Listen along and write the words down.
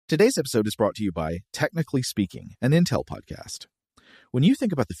Today's episode is brought to you by Technically Speaking, an Intel podcast. When you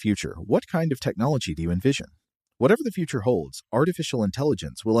think about the future, what kind of technology do you envision? Whatever the future holds, artificial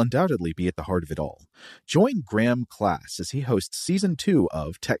intelligence will undoubtedly be at the heart of it all. Join Graham Class as he hosts Season 2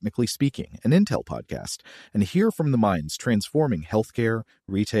 of Technically Speaking, an Intel podcast, and hear from the minds transforming healthcare,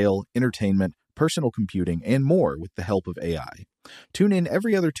 retail, entertainment, personal computing, and more with the help of AI. Tune in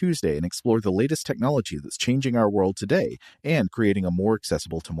every other Tuesday and explore the latest technology that's changing our world today and creating a more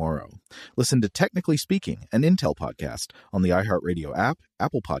accessible tomorrow. Listen to Technically Speaking, an Intel podcast on the iHeartRadio app,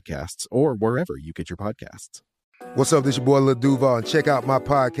 Apple Podcasts, or wherever you get your podcasts. What's up, this your boy Lil Duval, and check out my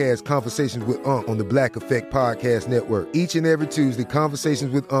podcast, Conversations with Unc, on the Black Effect Podcast Network. Each and every Tuesday,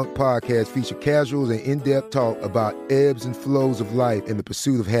 Conversations with Unc podcast feature casuals and in-depth talk about ebbs and flows of life and the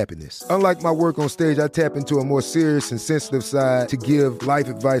pursuit of happiness. Unlike my work on stage, I tap into a more serious and sensitive side to give life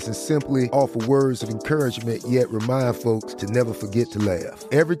advice and simply offer words of encouragement, yet remind folks to never forget to laugh.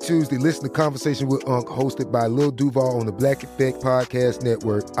 Every Tuesday, listen to Conversations with Unc, hosted by Lil Duval on the Black Effect Podcast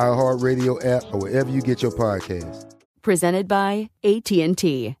Network, iHeartRadio app, or wherever you get your podcasts. Presented by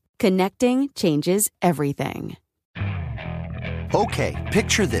AT&T. Connecting changes everything. Okay,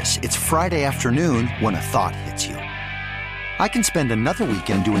 picture this. It's Friday afternoon when a thought hits you. I can spend another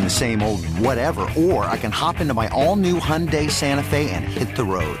weekend doing the same old whatever, or I can hop into my all-new Hyundai Santa Fe and hit the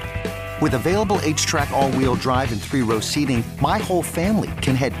road. With available H-Track all-wheel drive and 3-row seating, my whole family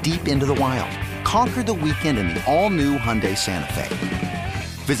can head deep into the wild. Conquer the weekend in the all-new Hyundai Santa Fe.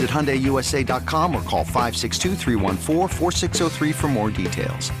 Visit HyundaiUSA.com or call 562-314-4603 for more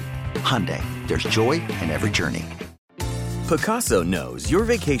details. Hyundai, there's joy in every journey. Pacaso knows your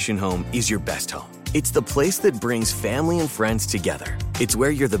vacation home is your best home. It's the place that brings family and friends together. It's where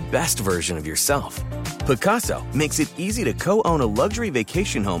you're the best version of yourself. Pacaso makes it easy to co-own a luxury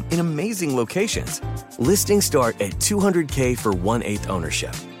vacation home in amazing locations. Listings start at $200K for 1/8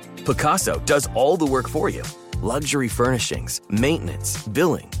 ownership. Pacaso does all the work for you. Luxury furnishings, maintenance,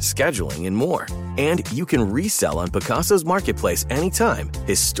 billing, scheduling, and more. And you can resell on Pacaso's marketplace anytime,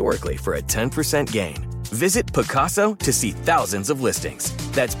 historically for a 10% gain. Visit Pacaso to see thousands of listings.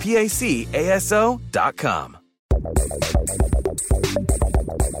 That's PACASO.com.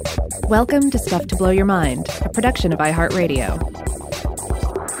 Welcome to Stuff to Blow Your Mind, a production of iHeartRadio.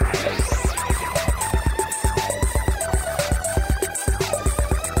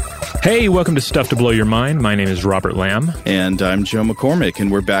 Hey, welcome to Stuff to Blow Your Mind. My name is Robert Lamb. And I'm Joe McCormick,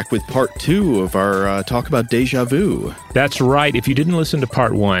 and we're back with part 2 of our talk about déjà vu. That's right. If you didn't listen to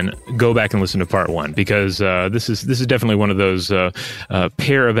part 1, go back and listen to part 1, because this is definitely one of those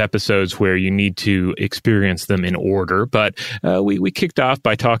pair of episodes where you need to experience them in order. But we kicked off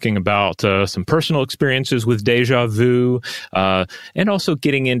by talking about some personal experiences with déjà vu, and also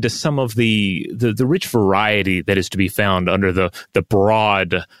getting into some of the rich variety that is to be found under the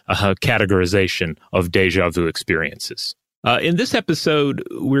broad categorization of déjà vu experiences. In this episode,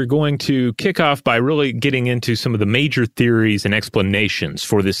 we're going to kick off by really getting into some of the major theories and explanations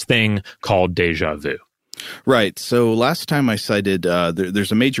for this thing called déjà vu. Right. So last time I cited,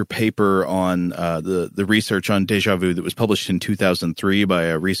 there's a major paper on the research on déjà vu that was published in 2003 by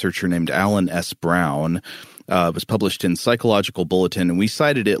a researcher named Alan S. Brown. It was published in Psychological Bulletin, and we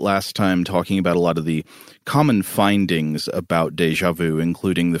cited it last time talking about a lot of the common findings about déjà vu,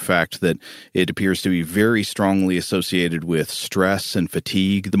 including the fact that it appears to be very strongly associated with stress and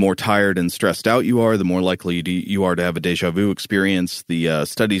fatigue. The more tired and stressed out you are, the more likely you are to have a déjà vu experience. The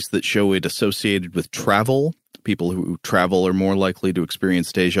studies that show it associated with travel, people who travel are more likely to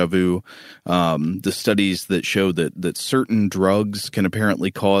experience déjà vu. The studies that show that certain drugs can apparently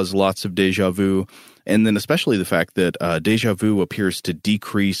cause lots of déjà vu. And then especially the fact that déjà vu appears to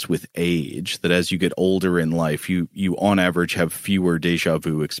decrease with age, that as you get older in life, you on average have fewer déjà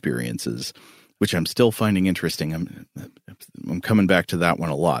vu experiences, which I'm still finding interesting. I'm coming back to that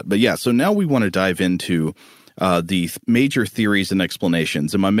one a lot. But yeah, so now we want to dive into the major theories and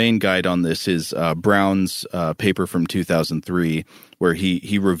explanations. And my main guide on this is Brown's paper from 2003, where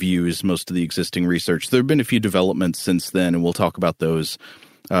he reviews most of the existing research. There have been a few developments since then, and we'll talk about those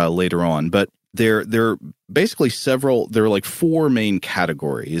later on. But there are basically there are like 4 main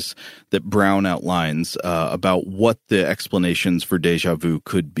categories that Brown outlines about what the explanations for déjà vu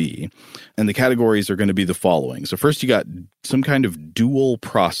could be. And the categories are going to be the following. So first, you got some kind of dual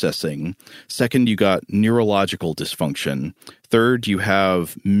processing. Second, you got neurological dysfunction. Third, you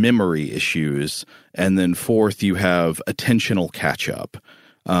have memory issues. And then fourth, you have attentional catch-up.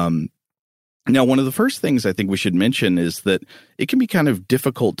 Now, one of the first things I think we should mention is that it can be kind of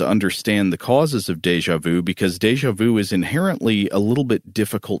difficult to understand the causes of déjà vu because déjà vu is inherently a little bit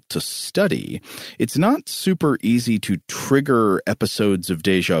difficult to study. It's not super easy to trigger episodes of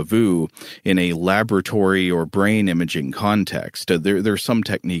déjà vu in a laboratory or brain imaging context. There are some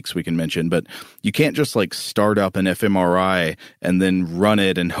techniques we can mention, but you can't just like start up an fMRI and then run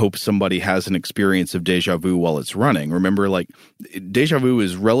it and hope somebody has an experience of déjà vu while it's running. Remember, like, déjà vu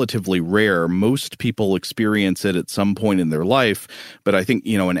is relatively rare. Most people experience it at some point in their life, but I think,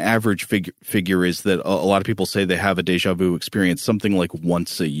 an average figure is that a lot of people say they have a déjà vu experience something like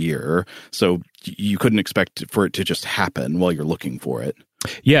once a year. So you couldn't expect for it to just happen while you're looking for it.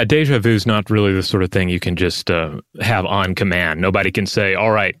 Yeah, déjà vu is not really the sort of thing you can just have on command. Nobody can say,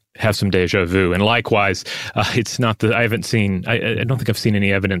 all right, have some déjà vu. And likewise, it's not I don't think I've seen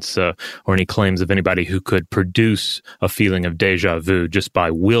any evidence or any claims of anybody who could produce a feeling of déjà vu just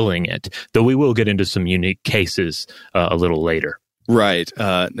by willing it, though we will get into some unique cases a little later. Right.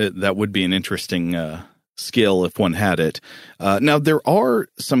 That would be an interesting skill if one had it. Now, there are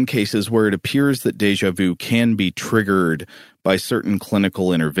some cases where it appears that déjà vu can be triggered by certain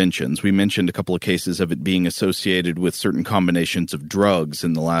clinical interventions. We mentioned a couple of cases of it being associated with certain combinations of drugs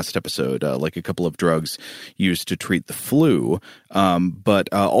in the last episode, like a couple of drugs used to treat the flu,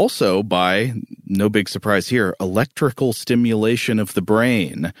 but also by, no big surprise here, electrical stimulation of the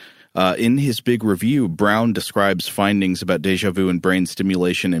brain. In his big review, Brown describes findings about déjà vu and brain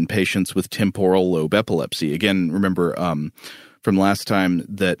stimulation in patients with temporal lobe epilepsy. Again, remember from last time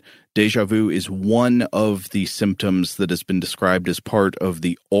that déjà vu is one of the symptoms that has been described as part of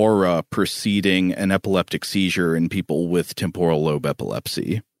the aura preceding an epileptic seizure in people with temporal lobe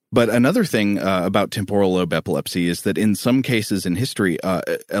epilepsy. But another thing about temporal lobe epilepsy is that in some cases in history,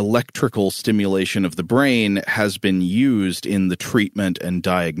 electrical stimulation of the brain has been used in the treatment and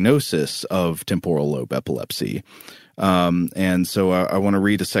diagnosis of temporal lobe epilepsy. And so I want to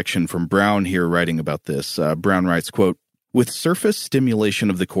read a section from Brown here writing about this. Brown writes, quote, "With surface stimulation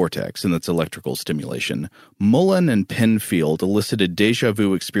of the cortex," and that's electrical stimulation, Mullen and Penfield elicited déjà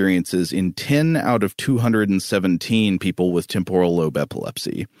vu experiences in 10 out of 217 people with temporal lobe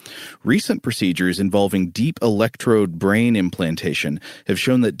epilepsy. Recent procedures involving deep electrode brain implantation have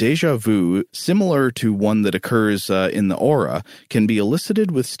shown that déjà vu, similar to one that occurs in the aura, can be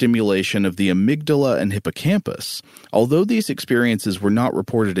elicited with stimulation of the amygdala and hippocampus. Although these experiences were not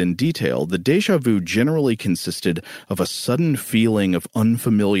reported in detail, the déjà vu generally consisted of a sudden feeling of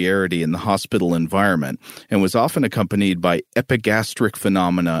unfamiliarity in the hospital environment and was often accompanied by epigastric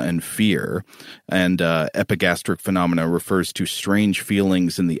phenomena and fear. And epigastric phenomena refers to strange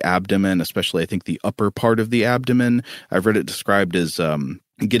feelings in the abdomen, especially I think the upper part of the abdomen. I've read it described as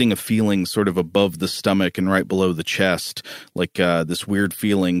getting a feeling sort of above the stomach and right below the chest, like this weird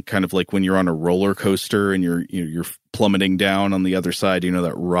feeling, kind of like when you're on a roller coaster and you're plummeting down on the other side,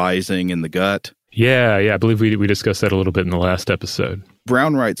 that rising in the gut. Yeah, I believe we discussed that a little bit in the last episode.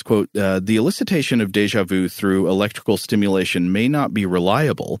 Brown writes, quote, "The elicitation of déjà vu through electrical stimulation may not be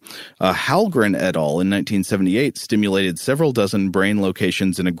reliable. Halgren et al. In 1978 stimulated several dozen brain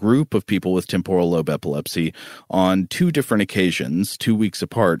locations in a group of people with temporal lobe epilepsy on 2 different occasions, 2 weeks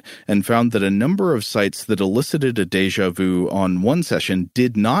apart, and found that a number of sites that elicited a déjà vu on one session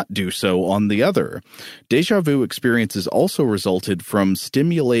did not do so on the other. Déjà vu experiences also resulted from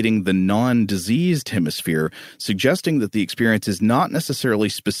stimulating the non-diseased hemisphere, suggesting that the experience is not necessarily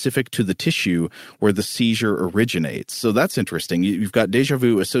specific to the tissue where the seizure originates." So that's interesting. You've got déjà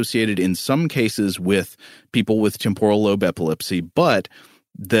vu associated in some cases with people with temporal lobe epilepsy, but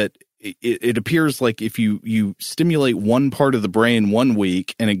that it appears like if you stimulate one part of the brain one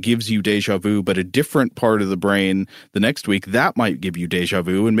week and it gives you déjà vu, but a different part of the brain the next week, that might give you déjà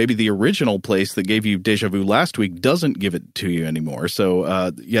vu. And maybe the original place that gave you déjà vu last week doesn't give it to you anymore.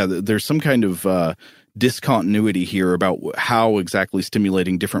 So, there's some kind of discontinuity here about how exactly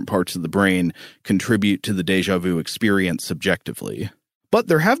stimulating different parts of the brain contribute to the déjà vu experience subjectively. But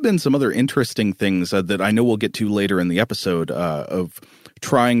there have been some other interesting things that I know we'll get to later in the episode of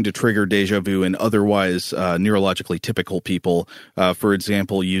trying to trigger déjà vu in otherwise neurologically typical people, for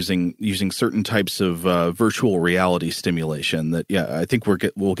example, using certain types of virtual reality stimulation. That, I think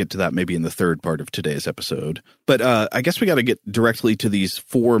we'll get to that maybe in the third part of today's episode. But I guess we got to get directly to these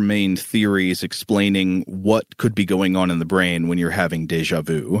 4 main theories explaining what could be going on in the brain when you're having déjà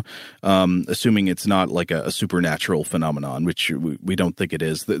vu, assuming it's not like a supernatural phenomenon, which we don't think it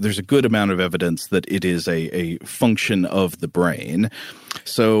is. There's a good amount of evidence that it is a function of the brain.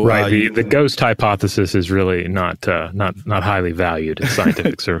 So right, the ghost hypothesis is really not highly valued in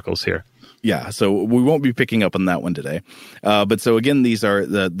scientific circles here. Yeah, so we won't be picking up on that one today. But so again, these are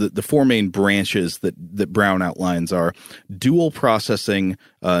the four main branches that Brown outlines are dual processing,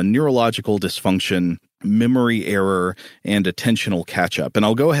 neurological dysfunction, memory error, and attentional catch-up. And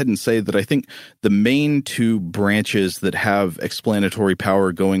I'll go ahead and say that I think the main two branches that have explanatory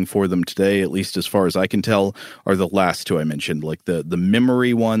power going for them today, at least as far as I can tell, are the last two I mentioned, like the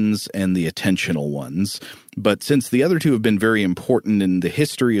memory ones and the attentional ones. But since the other two have been very important in the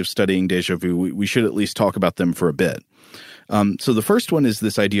history of studying déjà vu, we should at least talk about them for a bit. So the first one is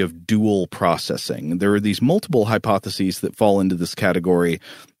this idea of dual processing. There are these multiple hypotheses that fall into this category,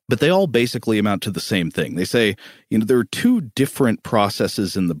 but they all basically amount to the same thing. They say, there are two different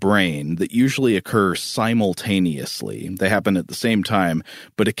processes in the brain that usually occur simultaneously. They happen at the same time,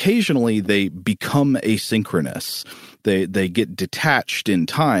 but occasionally they become asynchronous. They get detached in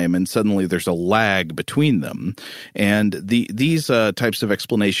time, and suddenly there's a lag between them. And these types of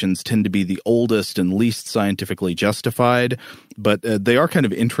explanations tend to be the oldest and least scientifically justified, but they are kind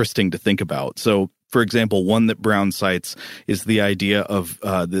of interesting to think about. So, for example, one that Brown cites is the idea of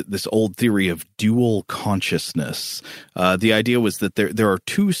this old theory of dual consciousness. The idea was that there are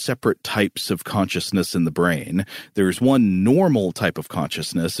two separate types of consciousness in the brain. There's one normal type of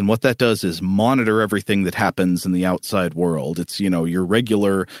consciousness, and what that does is monitor everything that happens in the outside world. It's, your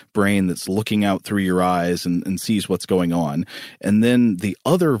regular brain that's looking out through your eyes and sees what's going on. And then the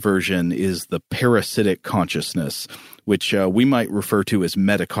other version is the parasitic consciousness, which we might refer to as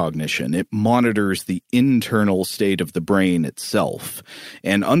metacognition. It monitors the internal state of the brain itself.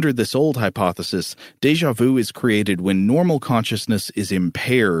 And under this old hypothesis, déjà vu is created when normal consciousness is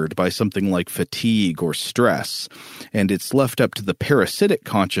impaired by something like fatigue or stress, and it's left up to the parasitic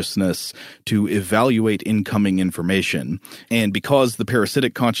consciousness to evaluate incoming information. And because the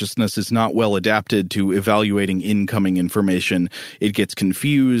parasitic consciousness is not well adapted to evaluating incoming information, it gets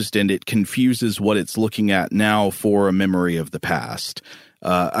confused, and it confuses what it's looking at now for a memory of the past.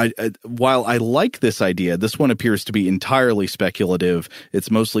 While I like this idea, this one appears to be entirely speculative.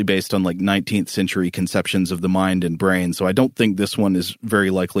 It's mostly based on 19th century conceptions of the mind and brain, so I don't think this one is very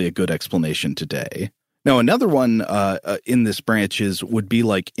likely a good explanation today. Now, another one in this branch would be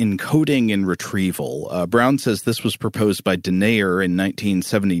like encoding and retrieval. Brown says this was proposed by Denayer in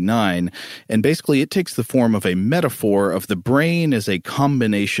 1979, and basically it takes the form of a metaphor of the brain as a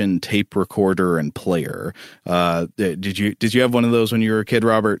combination tape recorder and player. Did you have one of those when you were a kid,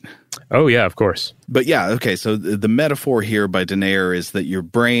 Robert? Oh, yeah, of course. But yeah, okay, so the metaphor here by Denayer is that your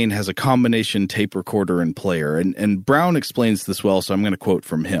brain has a combination tape recorder and player, and Brown explains this well, so I'm going to quote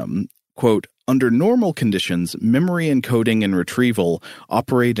from him. Quote, "Under normal conditions, memory encoding and retrieval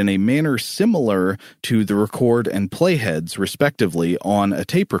operate in a manner similar to the record and play heads, respectively, on a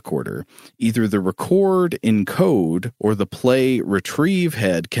tape recorder. Either the record encode or the play retrieve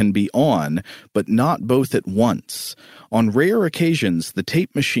head can be on, but not both at once. On rare occasions, the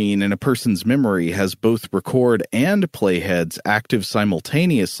tape machine in a person's memory has both record and play heads active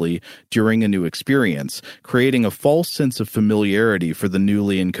simultaneously during a new experience, creating a false sense of familiarity for the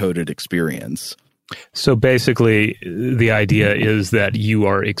newly encoded experience." So basically, the idea is that you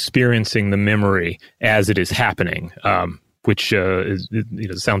are experiencing the memory as it is happening, which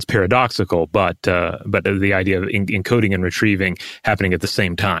sounds paradoxical, but the idea of encoding and retrieving happening at the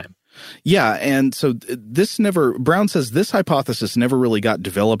same time. Yeah, and so Brown says this hypothesis never really got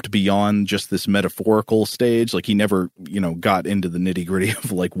developed beyond just this metaphorical stage. He never, got into the nitty-gritty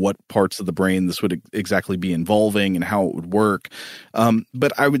of what parts of the brain this would exactly be involving and how it would work.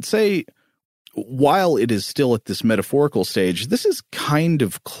 But I would say, while it is still at this metaphorical stage, this is kind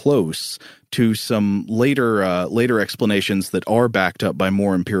of close to some later explanations that are backed up by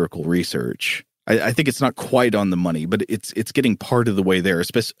more empirical research. I think it's not quite on the money, but it's getting part of the way there.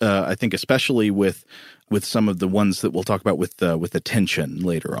 I think especially with some of the ones that we'll talk about with attention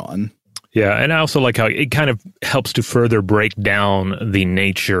later on. Yeah, and I also like how it kind of helps to further break down the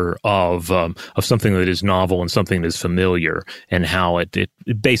nature of something that is novel and something that is familiar, and how it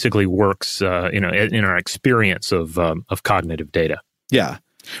basically works, in our experience of cognitive data. Yeah.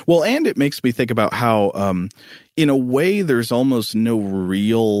 Well, and it makes me think about how, in a way, there's almost no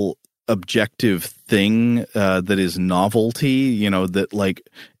real objective thing that is novelty, that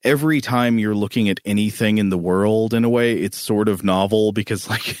every time you're looking at anything in the world, in a way, it's sort of novel because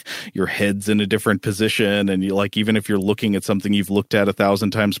your head's in a different position, and you even if you're looking at something you've looked at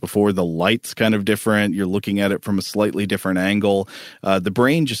 1,000 times before, the light's kind of different. You're looking at it from a slightly different angle. The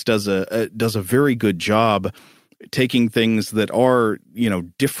brain just does a very good job taking things that are,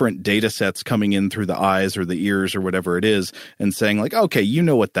 different data sets coming in through the eyes or the ears or whatever it is, and saying like, okay, you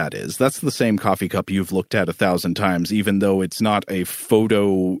know what that is. That's the same coffee cup you've looked at 1,000 times, even though it's not a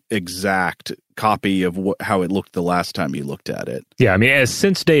photo exact copy of how it looked the last time you looked at it. Yeah, I mean, as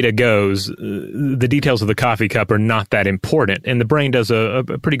sense data goes, the details of the coffee cup are not that important, and the brain does a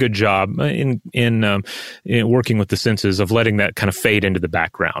pretty good job in working with the senses of letting that kind of fade into the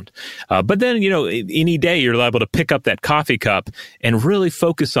background. But then, any day you're liable to pick up that coffee cup and really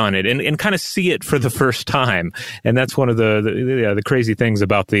focus on it and kind of see it for the first time, and that's one of the crazy things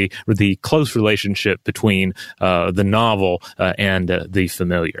about the close relationship between the novel and the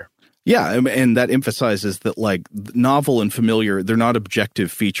familiar. Yeah, and that emphasizes that, like, novel and familiar, they're not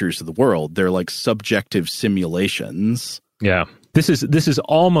objective features of the world. They're like subjective simulations. Yeah. This is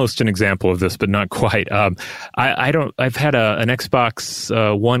almost an example of this, but not quite. I've had an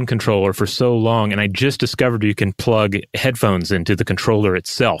Xbox One controller for so long, and I just discovered you can plug headphones into the controller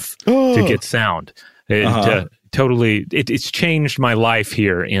itself to get sound. It's changed my life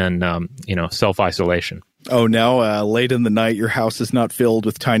here in self-isolation. Oh, now late in the night, your house is not filled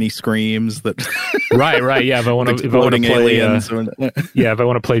with tiny screams that. Right. Yeah, if I want to play, if I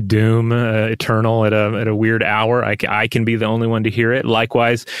want to play Doom Eternal at a weird hour, I can be the only one to hear it.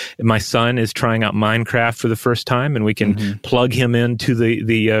 Likewise, my son is trying out Minecraft for the first time, and we can plug him into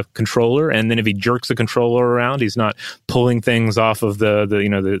the controller, and then if he jerks the controller around, he's not pulling things off of the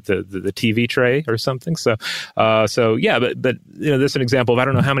TV tray or something. So yeah, but that's an example of, I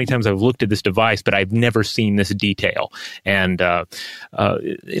don't know how many times I've looked at this device, but I've never seen this detail. And a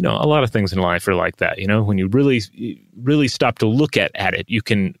lot of things in life are like that. When you really stop to look at it, you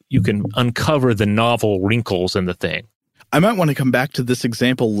can uncover the novel wrinkles in the thing. I might want to come back to this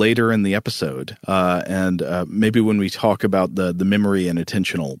example later in the episode, and maybe when we talk about the memory and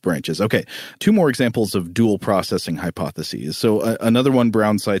attentional branches. Okay, 2 more examples of dual processing hypotheses. So another one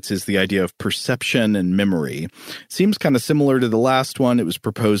Brown cites is the idea of perception and memory. Seems kind of similar to the last one. It was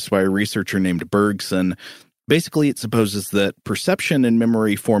proposed by a researcher named Bergson. Basically, it supposes that perception and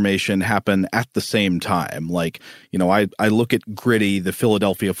memory formation happen at the same time. Like, I look at Gritty, the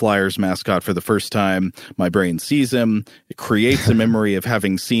Philadelphia Flyers mascot, for the first time. My brain sees him. It creates a memory of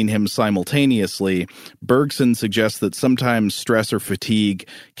having seen him simultaneously. Bergson suggests that sometimes stress or fatigue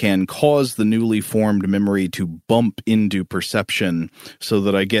can cause the newly formed memory to bump into perception so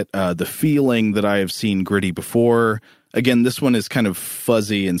that I get the feeling that I have seen Gritty before. Again, this one is kind of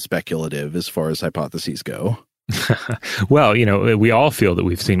fuzzy and speculative as far as hypotheses go. Well, we all feel that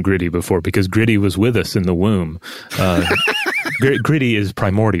we've seen Gritty before because Gritty was with us in the womb. Gritty is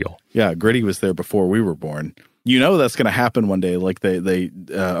primordial. Yeah, Gritty was there before we were born. That's going to happen one day. Like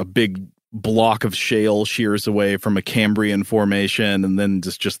a big block of shale shears away from a Cambrian formation, and then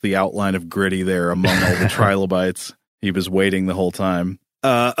just the outline of Gritty there among all the trilobites. He was waiting the whole time.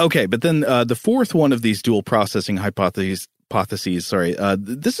 Okay, but then the fourth one of these dual processing hypotheses,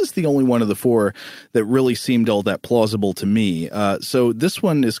 this is the only one of the 4 that really seemed all that plausible to me. So this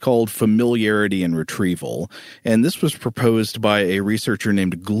one is called familiarity and retrieval, and this was proposed by a researcher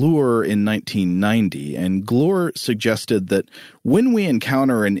named Glure in 1990, and Glure suggested that when we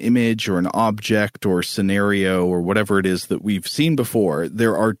encounter an image or an object or scenario or whatever it is that we've seen before,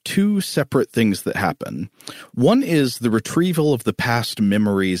 there are 2 separate things that happen. One is the retrieval of the past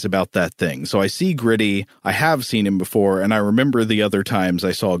memories about that thing. So I see Gritty, I have seen him before, and I remember the other times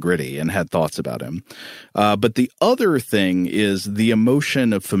I saw Gritty and had thoughts about him. But the other thing is the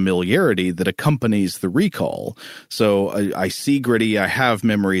emotion of familiarity that accompanies the recall. So I see Gritty, I have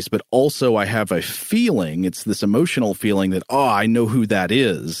memories, but also I have a feeling, it's this emotional feeling that, I know who that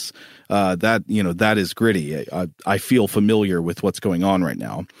is. That is Gritty. I feel familiar with what's going on right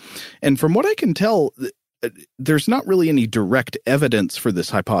now. And from what I can tell, there's not really any direct evidence for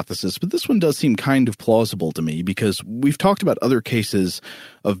this hypothesis, but this one does seem kind of plausible to me because we've talked about other cases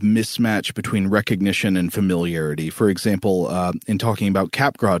of mismatch between recognition and familiarity. For example, in talking about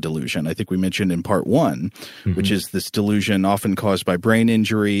Capgras delusion, I think we mentioned in part 1, which is this delusion often caused by brain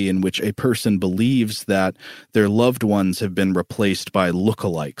injury in which a person believes that their loved ones have been replaced by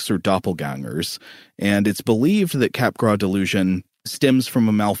lookalikes or doppelgangers. And it's believed that Capgras delusion stems from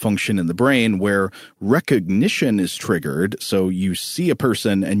a malfunction in the brain where recognition is triggered. So you see a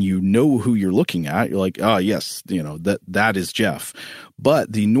person and you know who you're looking at. You're like, yes, that is Jeff.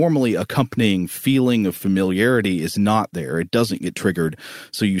 But the normally accompanying feeling of familiarity is not there. It doesn't get triggered.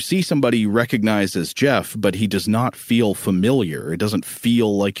 So you see somebody you recognize as Jeff, but he does not feel familiar. It doesn't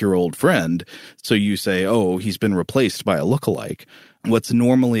feel like your old friend. So you say, he's been replaced by a lookalike. What's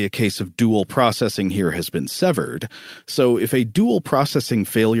normally a case of dual processing here has been severed. So if a dual processing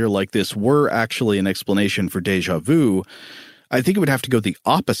failure like this were actually an explanation for déjà vu, I think it would have to go the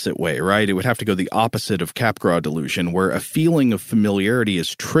opposite way, right? It would have to go the opposite of Capgras delusion, where a feeling of familiarity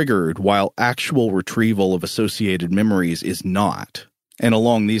is triggered while actual retrieval of associated memories is not. And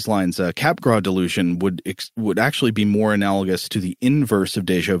along these lines, Capgras delusion would actually be more analogous to the inverse of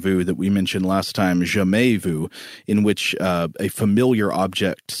déjà vu that we mentioned last time, jamais vu, in which a familiar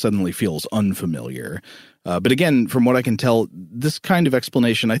object suddenly feels unfamiliar. But again, from what I can tell, this kind of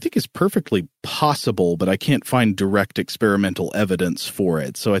explanation I think is perfectly possible, but I can't find direct experimental evidence for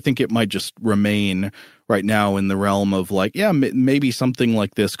it. So I think it might just remain right now in the realm of like, yeah, maybe something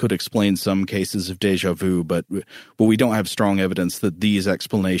like this could explain some cases of déjà vu, but we don't have strong evidence that these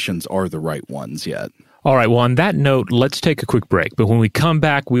explanations are the right ones yet. All right, well, on that note, let's take a quick break. But when we come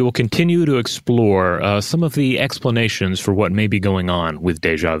back, we will continue to explore some of the explanations for what may be going on with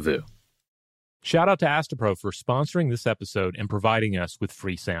déjà vu. Shout out to Astepro for sponsoring this episode and providing us with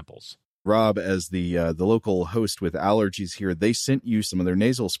free samples. Rob, as the local host with allergies here, they sent you some of their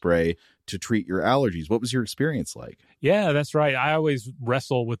nasal spray to treat your allergies. What was your experience like? Yeah, that's right. I always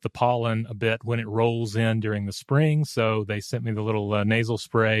wrestle with the pollen a bit when it rolls in during the spring, so they sent me the little nasal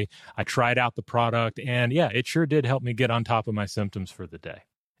spray. I tried out the product, and yeah, it sure did help me get on top of my symptoms for the day.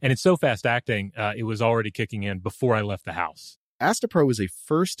 And it's so fast-acting, it was already kicking in before I left the house. Astepro is a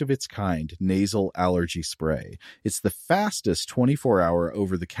first-of-its-kind nasal allergy spray. It's the fastest 24-hour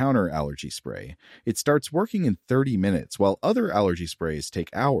over-the-counter allergy spray. It starts working in 30 minutes, while other allergy sprays take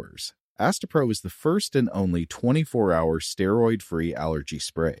hours. Astepro is the first and only 24-hour steroid-free allergy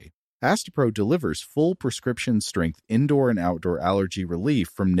spray. Astepro delivers full prescription-strength indoor and outdoor allergy relief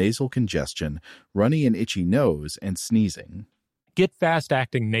from nasal congestion, runny and itchy nose, and sneezing. Get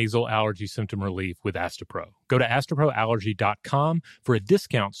fast-acting nasal allergy symptom relief with Astepro. Go to asteproallergy.com for a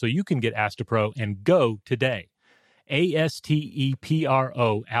discount so you can get Astepro and go today.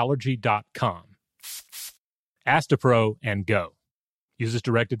 ASTEPRO allergy.com. Astepro and go. Use as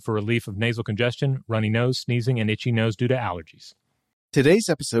directed for relief of nasal congestion, runny nose, sneezing, and itchy nose due to allergies. Today's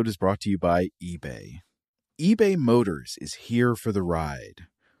episode is brought to you by eBay. eBay Motors is here for the ride.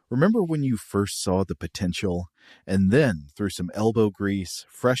 Remember when you first saw the potential? And then, through some elbow grease,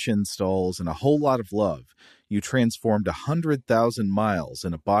 fresh installs, and a whole lot of love, you transformed 100,000 miles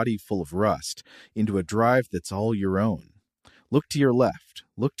and a body full of rust into a drive that's all your own. Look to your left.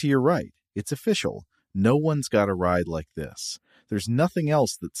 Look to your right. It's official. No one's got a ride like this. There's nothing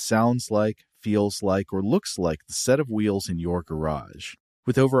else that sounds like, feels like, or looks like the set of wheels in your garage.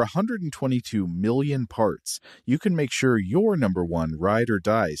 With over 122 million parts, you can make sure your number one ride or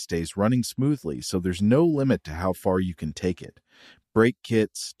die stays running smoothly so there's no limit to how far you can take it. Brake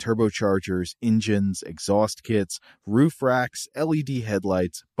kits, turbochargers, engines, exhaust kits, roof racks, LED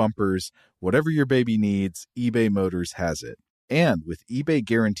headlights, bumpers, whatever your baby needs, eBay Motors has it. And with eBay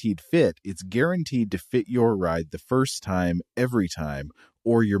Guaranteed Fit, it's guaranteed to fit your ride the first time, every time,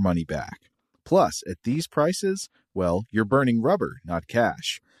 or your money back. Plus, at these prices, well, you're burning rubber, not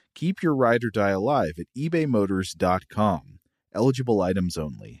cash. Keep your ride or die alive at ebaymotors.com. Eligible items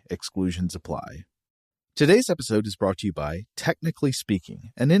only. Exclusions apply. Today's episode is brought to you by Technically Speaking,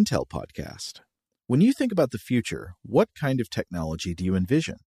 an Intel podcast. When you think about the future, what kind of technology do you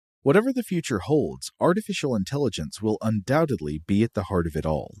envision? Whatever the future holds, artificial intelligence will undoubtedly be at the heart of it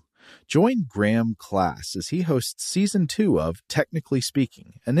all. Join Graham Class as he hosts Season 2 of Technically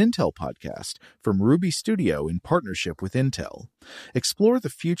Speaking, an Intel podcast from Ruby Studio in partnership with Intel. Explore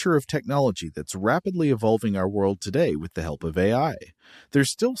the future of technology that's rapidly evolving our world today with the help of AI. There's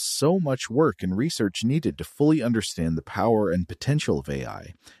still so much work and research needed to fully understand the power and potential of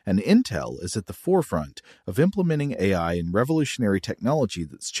AI, and Intel is at the forefront of implementing AI in revolutionary technology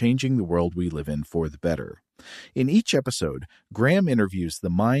that's changing the world we live in for the better. In each episode, Graham interviews the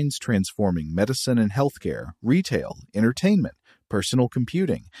minds transforming medicine and healthcare, retail, entertainment, personal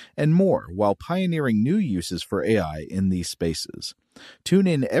computing, and more while pioneering new uses for AI in these spaces. Tune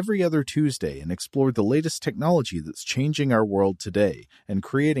in every other Tuesday and explore the latest technology that's changing our world today and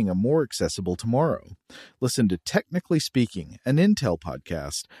creating a more accessible tomorrow. Listen to Technically Speaking, an Intel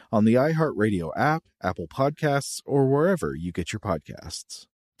podcast on the iHeartRadio app, Apple Podcasts, or wherever you get your podcasts.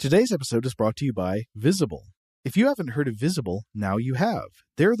 Today's episode is brought to you by Visible. If you haven't heard of Visible, now you have.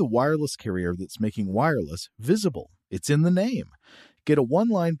 They're the wireless carrier that's making wireless visible. It's in the name. Get a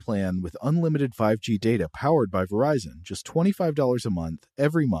one-line plan with unlimited 5G data powered by Verizon, just $25 a month,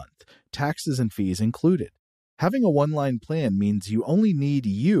 every month, taxes and fees included. Having a one-line plan means you only need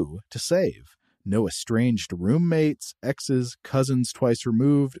you to save. No estranged roommates, exes, cousins twice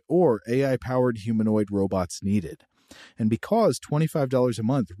removed, or AI-powered humanoid robots needed. And because $25 a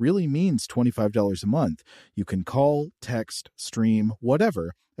month really means $25 a month, you can call, text, stream,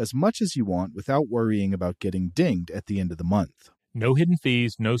 whatever, as much as you want without worrying about getting dinged at the end of the month. No hidden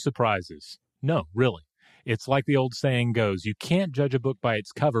fees, no surprises. No, really. It's like the old saying goes, you can't judge a book by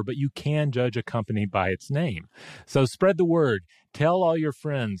its cover, but you can judge a company by its name. So spread the word. Tell all your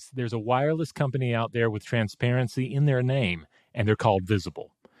friends there's a wireless company out there with transparency in their name, and they're called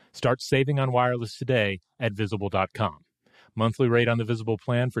Visible. Start saving on wireless today at Visible.com. Monthly rate on the Visible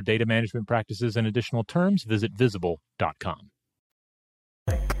plan for data management practices and additional terms, visit Visible.com.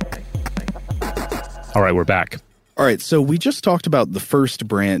 All right, we're back. All right, so we just talked about the first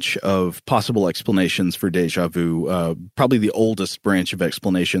branch of possible explanations for déjà vu, probably the oldest branch of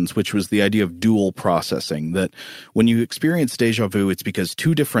explanations, which was the idea of dual processing, that when you experience déjà vu, it's because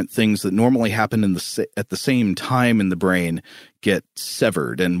two different things that normally happen at the same time in the brain get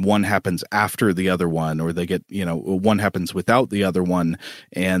severed, and one happens after the other one, or they get, one happens without the other one,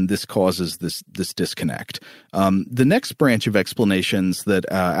 and this causes this disconnect. The next branch of explanations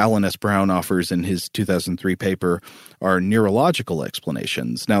that Alan S. Brown offers in his 2003 paper are neurological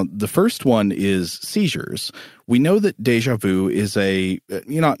explanations. Now, the first one is seizures. We know that déjà vu is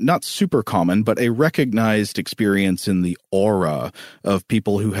not super common, but a recognized experience in the aura of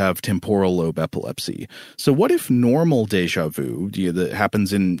people who have temporal lobe epilepsy. So what if normal déjà vu, that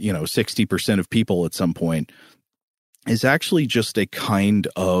happens in, 60% of people at some point, is actually just a kind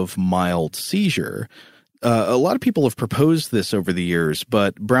of mild seizure? A lot of people have proposed this over the years,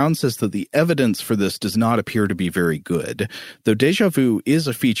 but Brown says that the evidence for this does not appear to be very good. Though déjà vu is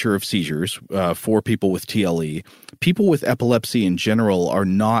a feature of seizures for people with TLE, people with epilepsy in general are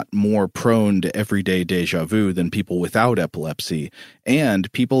not more prone to everyday déjà vu than people without epilepsy,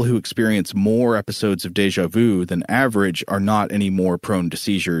 and people who experience more episodes of déjà vu than average are not any more prone to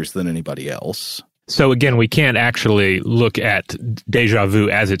seizures than anybody else. So again, we can't actually look at déjà vu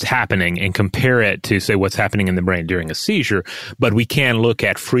as it's happening and compare it to, say, what's happening in the brain during a seizure, but we can look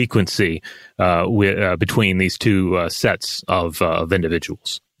at frequency between these two sets of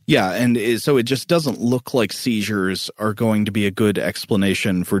individuals. Yeah, and so it just doesn't look like seizures are going to be a good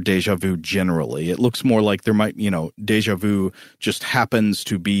explanation for déjà vu generally. It looks more like there might, déjà vu just happens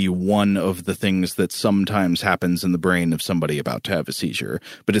to be one of the things that sometimes happens in the brain of somebody about to have a seizure,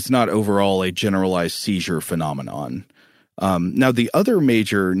 but it's not overall a generalized seizure phenomenon. Now, the other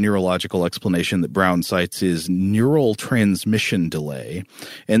major neurological explanation that Brown cites is neural transmission delay,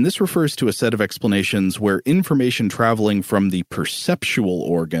 and this refers to a set of explanations where information traveling from the perceptual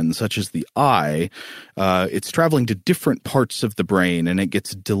organ, such as the eye, it's traveling to different parts of the brain, and it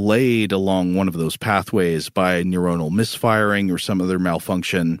gets delayed along one of those pathways by neuronal misfiring or some other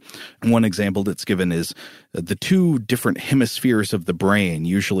malfunction. And one example that's given is the two different hemispheres of the brain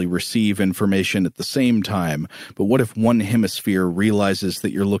usually receive information at the same time, but what if one hemisphere realizes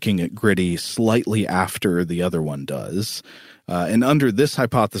that you're looking at Gritty slightly after the other one does? And under this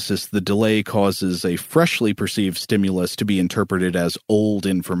hypothesis, the delay causes a freshly perceived stimulus to be interpreted as old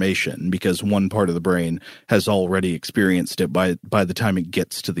information because one part of the brain has already experienced it by the time it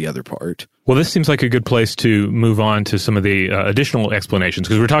gets to the other part. Well, this seems like a good place to move on to some of the additional explanations,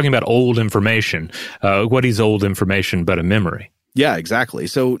 because we're talking about old information. What is old information but a memory? Yeah, exactly.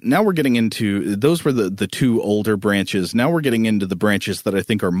 So now we're getting into, those were the two older branches. Now we're getting into the branches that I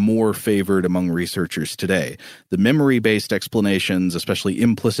think are more favored among researchers today. The memory-based explanations, especially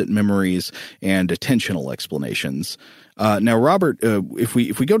implicit memories, and attentional explanations. Now, Robert, if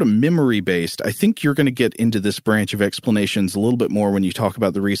we go to memory-based, I think you're going to get into this branch of explanations a little bit more when you talk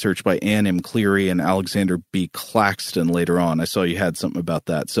about the research by Ann M. Cleary and Alexander B. Claxton later on. I saw you had something about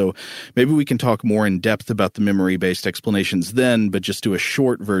that. So maybe we can talk more in depth about the memory-based explanations then, but just do a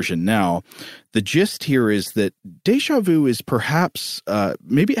short version now. The gist here is that déjà vu is perhaps,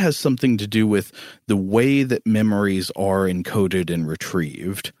 maybe it has something to do with the way that memories are encoded and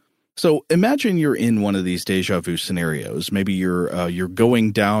retrieved. So imagine you're in one of these déjà vu scenarios. Maybe you're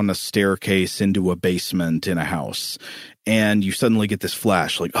going down a staircase into a basement in a house, and you suddenly get this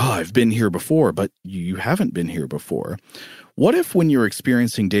flash like, oh, I've been here before, but you haven't been here before. What if when you're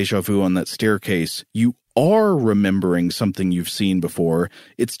experiencing déjà vu on that staircase, you are remembering something you've seen before?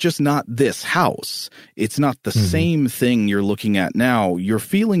 It's just not this house. It's not the same thing you're looking at now. You're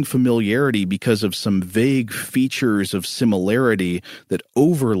feeling familiarity because of some vague features of similarity that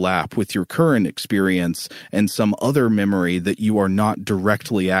overlap with your current experience and some other memory that you are not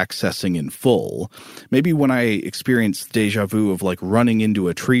directly accessing in full. Maybe when I experienced déjà vu of like running into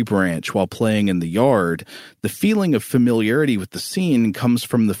a tree branch while playing in the yard, the feeling of familiarity with the scene comes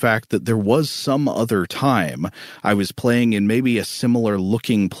from the fact that there was some other time time. I was playing in maybe a similar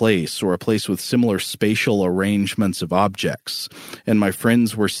looking place or a place with similar spatial arrangements of objects. And my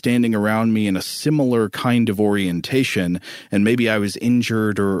friends were standing around me in a similar kind of orientation, and maybe I was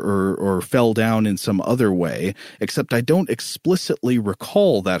injured or fell down in some other way, except I don't explicitly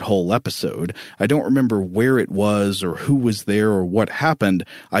recall that whole episode. I don't remember where it was or who was there or what happened.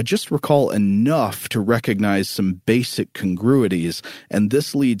 I just recall enough to recognize some basic congruities, and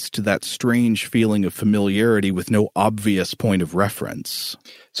this leads to that strange feeling of familiarity with no obvious point of reference.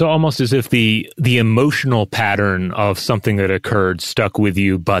 So almost as if the emotional pattern of something that occurred stuck with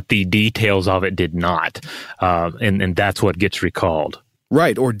you, but the details of it did not, and that's what gets recalled.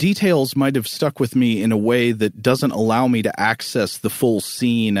 Right, or details might have stuck with me in a way that doesn't allow me to access the full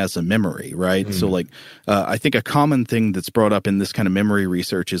scene as a memory, right? So like, I think a common thing that's brought up in this kind of memory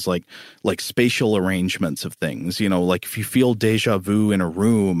research is like spatial arrangements of things. You know, like if you feel deja vu in a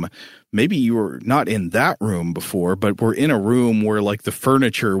room, maybe you were not in that room before, but we're in a room where like the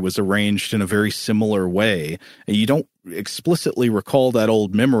furniture was arranged in a very similar way, and you don't explicitly recall that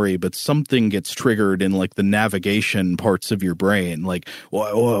old memory, but something gets triggered in like the navigation parts of your brain. Like,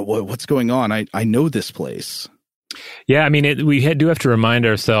 what's going on? I know this place. Yeah, I mean, we do have to remind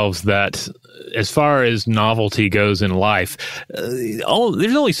ourselves that as far as novelty goes in life, there's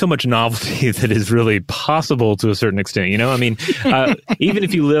only so much novelty that is really possible to a certain extent. You know, I mean, even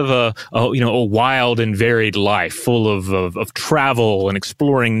if you live a wild and varied life full of travel and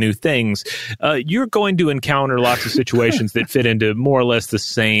exploring new things, you're going to encounter lots of situations that fit into more or less the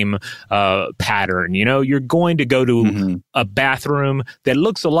same pattern. You know, you're going to go to a bathroom that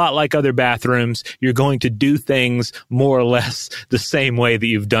looks a lot like other bathrooms. You're going to do things more or less the same way that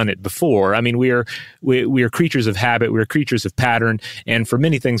you've done it before. I mean, we are creatures of habit. We're creatures of pattern. And for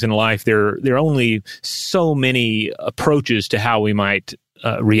many things in life, there are only so many approaches to how we might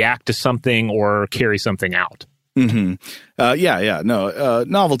react to something or carry something out. No,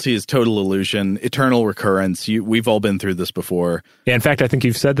 novelty is total illusion, eternal recurrence. We've all been through this before. Yeah, in fact, I think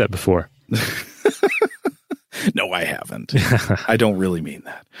you've said that before. No, I haven't. I don't really mean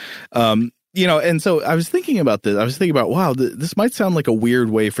that. You know, and so I was thinking about this. I was thinking about, wow, this might sound like a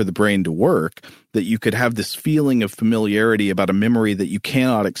weird way for the brain to work, that you could have this feeling of familiarity about a memory that you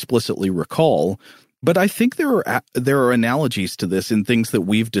cannot explicitly recall. But I think there are analogies to this in things that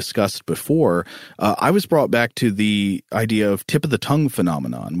we've discussed before. I was brought back to the idea of tip of the tongue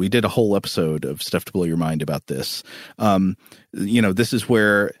phenomenon. We did a whole episode of Stuff to Blow Your Mind about this. You know, this is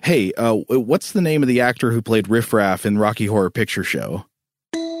where, hey, what's the name of the actor who played Riff Raff in Rocky Horror Picture Show?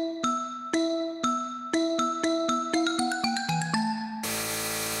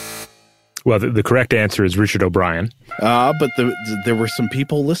 Well, the correct answer is Richard O'Brien. But there were some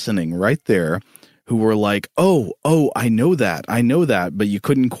people listening right there who were like, oh, I know that, but you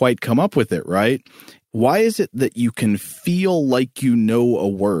couldn't quite come up with it, right? Why is it that you can feel like you know a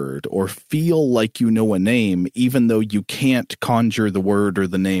word or feel like you know a name, even though you can't conjure the word or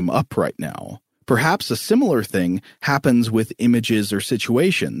the name up right now? Perhaps a similar thing happens with images or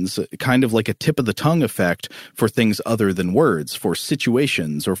situations, kind of like a tip of the tongue effect for things other than words, for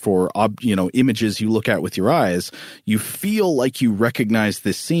situations or for, images you look at with your eyes. You feel like you recognize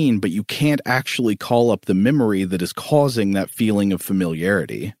this scene, but you can't actually call up the memory that is causing that feeling of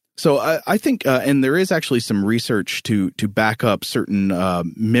familiarity. So I think, and there is actually some research to back up certain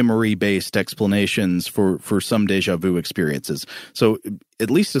memory-based explanations for some déjà vu experiences. So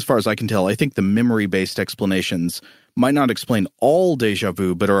at least as far as I can tell, I think the memory-based explanations might not explain all déjà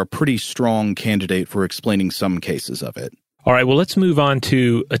vu, but are a pretty strong candidate for explaining some cases of it. All right, well, let's move on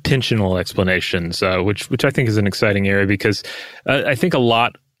to attentional explanations, which I think is an exciting area because I think a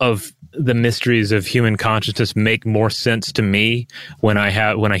lot of the mysteries of human consciousness make more sense to me when I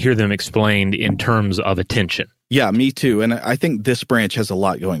hear them explained in terms of attention. Yeah, me too. And I think this branch has a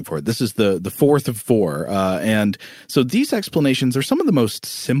lot going for it. This is the fourth of four. And so these explanations are some of the most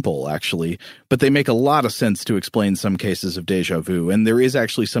simple, actually, but they make a lot of sense to explain some cases of déjà vu. And there is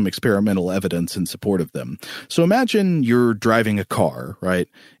actually some experimental evidence in support of them. So imagine you're driving a car, right?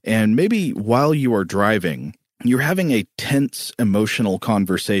 And maybe while you are driving, you're having a tense emotional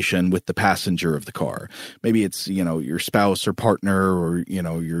conversation with the passenger of the car. Maybe it's, your spouse or partner or,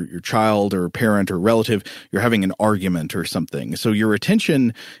 your child or parent or relative. You're having an argument or something. So your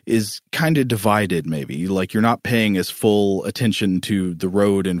attention is kind of divided, maybe. Like you're not paying as full attention to the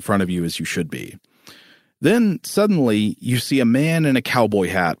road in front of you as you should be. Then suddenly you see a man in a cowboy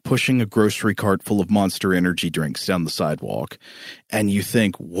hat pushing a grocery cart full of Monster Energy drinks down the sidewalk. And you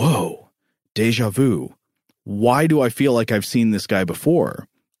think, whoa, déjà vu. Why do I feel like I've seen this guy before?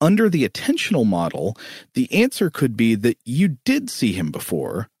 Under the attentional model, the answer could be that you did see him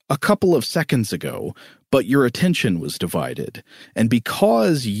before, a couple of seconds ago, but your attention was divided. And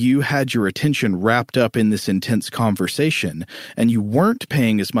because you had your attention wrapped up in this intense conversation, and you weren't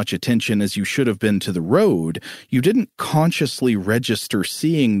paying as much attention as you should have been to the road, you didn't consciously register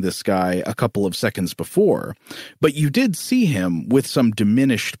seeing this guy a couple of seconds before. But you did see him with some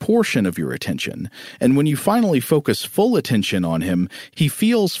diminished portion of your attention. And when you finally focus full attention on him, he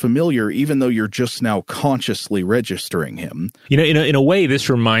feels familiar even though you're just now consciously registering him. In a way, this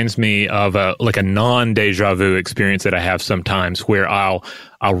reminds me of a non-deja vu experience that I have sometimes, where I'll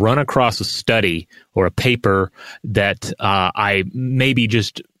run across a study or a paper that I maybe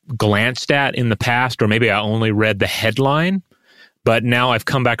just glanced at in the past, or maybe I only read the headline, but now I've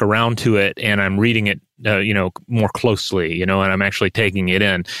come back around to it and I'm reading it, more closely, and I'm actually taking it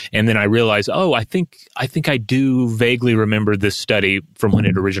in. And then I realize, I think I do vaguely remember this study from when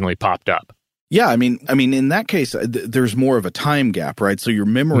it originally popped up. Yeah, I mean, in that case, there's more of a time gap, right? So your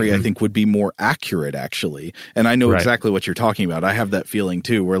memory, I think, would be more accurate, actually. And I know exactly what you're talking about. I have that feeling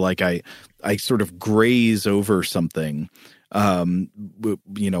too, where like I sort of graze over something,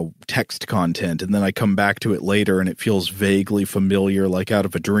 text content, and then I come back to it later, and it feels vaguely familiar, like out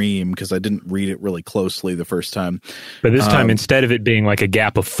of a dream, because I didn't read it really closely the first time. But this time, instead of it being like a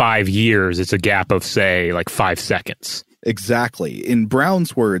gap of 5 years, it's a gap of, say, like 5 seconds. Exactly. In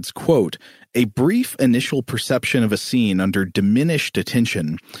Brown's words, quote, "A brief initial perception of a scene under diminished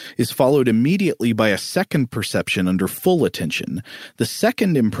attention is followed immediately by a second perception under full attention. The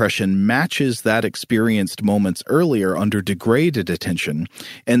second impression matches that experienced moments earlier under degraded attention,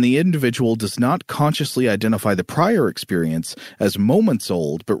 and the individual does not consciously identify the prior experience as moments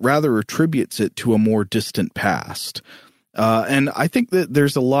old, but rather attributes it to a more distant past." And I think that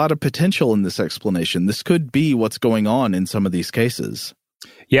there's a lot of potential in this explanation. This could be what's going on in some of these cases.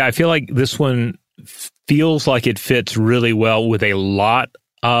 Yeah, I feel like this one feels like it fits really well with a lot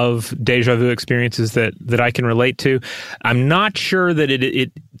of deja vu experiences that I can relate to. I'm not sure that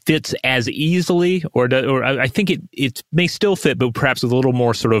it fits as easily, or I think it may still fit, but perhaps with a little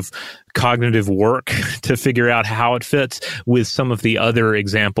more sort of cognitive work to figure out how it fits with some of the other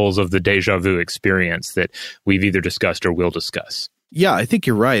examples of the deja vu experience that we've either discussed or will discuss. Yeah, I think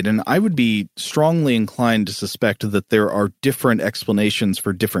you're right. And I would be strongly inclined to suspect that there are different explanations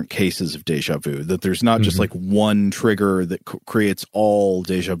for different cases of deja vu, that there's not just like one trigger that creates all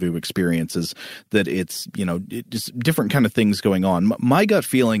deja vu experiences, that it's, just different kind of things going on. My gut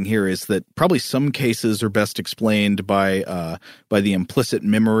feeling here is that probably some cases are best explained by the implicit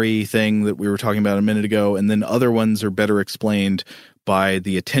memory thing that we were talking about a minute ago, and then other ones are better explained by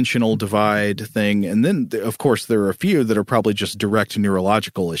the attentional divide thing. And then, of course, there are a few that are probably just direct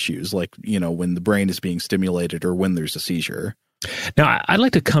neurological issues, like, when the brain is being stimulated or when there's a seizure. Now, I'd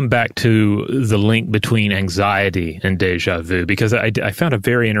like to come back to the link between anxiety and deja vu, because I found a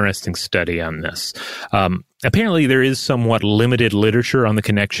very interesting study on this. Apparently, there is somewhat limited literature on the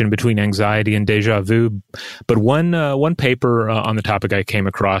connection between anxiety and deja vu, but one paper on the topic I came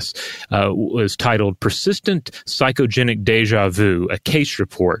across was titled "Persistent Psychogenic Deja Vu: A Case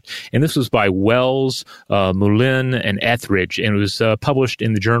Report," and this was by Wells, Moulin, and Etheridge, and it was published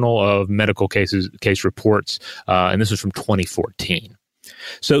in the Journal of Medical Case Reports, and this was from 2014.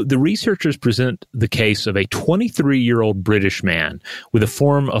 So the researchers present the case of a 23-year-old British man with a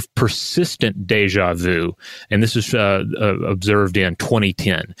form of persistent deja vu, and this was observed in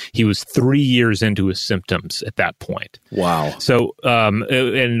 2010. He was 3 years into his symptoms at that point. Wow. So,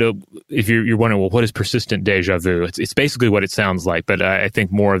 if you're wondering, well, what is persistent deja vu? It's basically what it sounds like, but I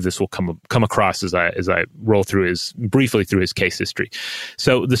think more of this will come across as I roll briefly through his case history.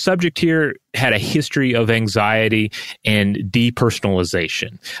 So the subject here had a history of anxiety and depersonalization.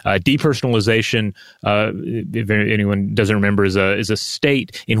 Depersonalization, if anyone doesn't remember, is a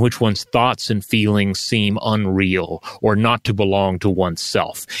state in which one's thoughts and feelings seem unreal or not to belong to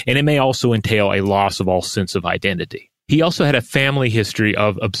oneself. And it may also entail a loss of all sense of identity. He also had a family history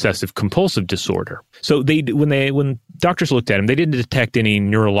of obsessive-compulsive disorder. So when doctors looked at him, they didn't detect any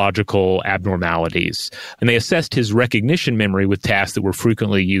neurological abnormalities, and they assessed his recognition memory with tasks that were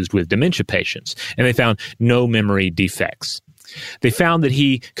frequently used with dementia patients, and they found no memory defects. They found that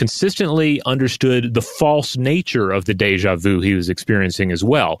he consistently understood the false nature of the deja vu he was experiencing as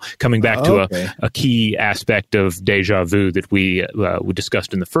well, coming back to a key aspect of deja vu that we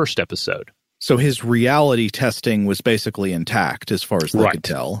discussed in the first episode. So his reality testing was basically intact as far as they could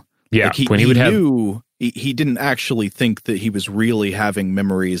tell. Yeah, like he didn't actually think that he was really having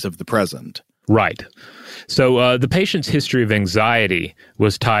memories of the present. Right. So the patient's history of anxiety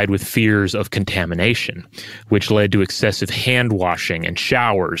was tied with fears of contamination, which led to excessive hand washing and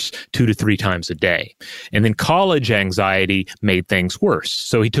showers 2 to 3 times a day. And then college anxiety made things worse.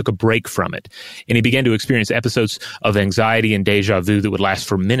 So he took a break from it. And he began to experience episodes of anxiety and deja vu that would last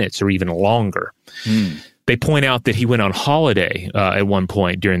for minutes or even longer. They point out that he went on holiday at one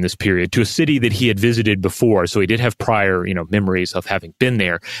point during this period to a city that he had visited before. So he did have prior, memories of having been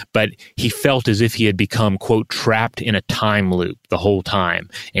there, but he felt as if he had become, quote, trapped in a time loop the whole time.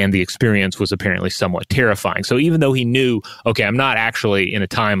 And the experience was apparently somewhat terrifying. So even though he knew, okay, I'm not actually in a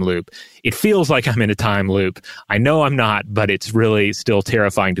time loop, it feels like I'm in a time loop. I know I'm not, but it's really still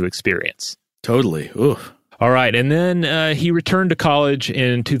terrifying to experience. Totally. Oof. All right. And then he returned to college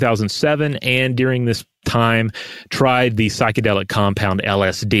in 2007, and during this time tried the psychedelic compound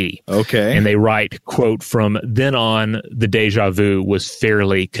LSD. Okay. And they write, quote, from then on, the deja vu was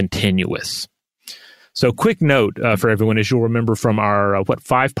fairly continuous. So quick note for everyone, as you'll remember from our,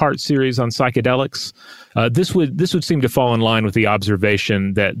 5-part series on psychedelics, this would seem to fall in line with the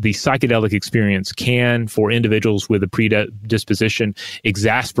observation that the psychedelic experience can, for individuals with a predisposition,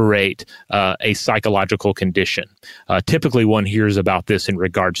 exasperate a psychological condition. Typically, one hears about this in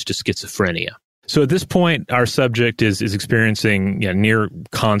regards to schizophrenia. So at this point, our subject is experiencing near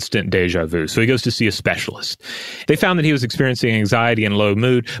constant deja vu. So he goes to see a specialist. They found that he was experiencing anxiety and low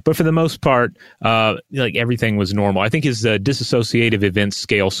mood, but for the most part, everything was normal. I think his dissociative events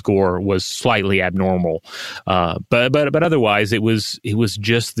scale score was slightly abnormal, but otherwise, it was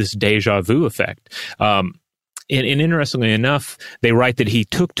just this deja vu effect. And interestingly enough, they write that he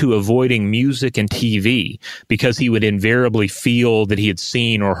took to avoiding music and TV because he would invariably feel that he had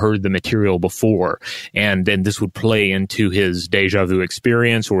seen or heard the material before. And then this would play into his deja vu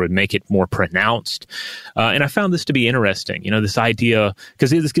experience or would make it more pronounced. And I found this to be interesting, this idea, because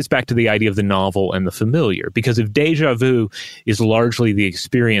this gets back to the idea of the novel and the familiar. Because if deja vu is largely the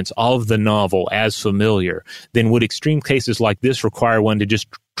experience of the novel as familiar, then would extreme cases like this require one to just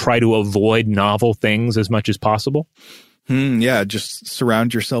try to avoid novel things as much as possible? Yeah, just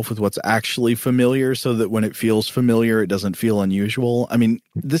surround yourself with what's actually familiar so that when it feels familiar, it doesn't feel unusual. I mean,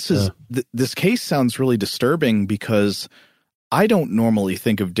 this case sounds really disturbing because I don't normally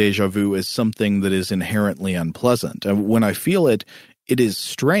think of deja vu as something that is inherently unpleasant. When I feel it, it is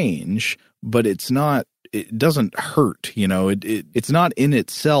strange, but it doesn't hurt, it's not in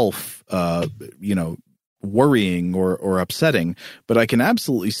itself, worrying or upsetting, but I can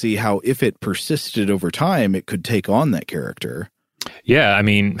absolutely see how if it persisted over time, it could take on that character. Yeah, I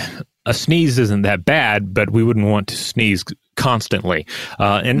mean, a sneeze isn't that bad, but we wouldn't want to sneeze constantly.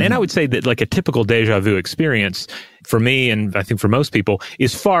 And I would say that like a typical deja vu experience for me, and I think for most people,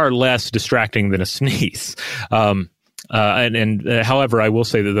 is far less distracting than a sneeze. However, I will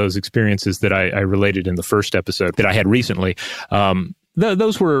say that those experiences that I related in the first episode that I had recently,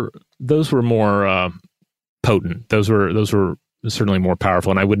 those were more potent. Those were certainly more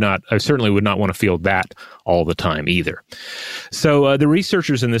powerful, and I certainly would not want to feel that all the time either. So the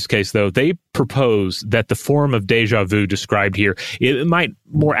researchers in this case, though, they propose that the form of deja vu described here, it might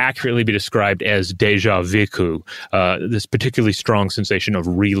more accurately be described as deja vécu, this particularly strong sensation of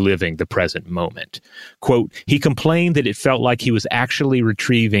reliving the present moment. Quote, he complained that it felt like he was actually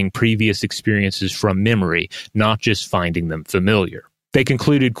retrieving previous experiences from memory, not just finding them familiar. They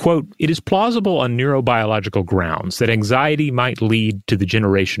concluded, quote, it is plausible on neurobiological grounds that anxiety might lead to the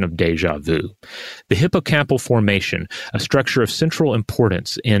generation of deja vu. The hippocampal formation, a structure of central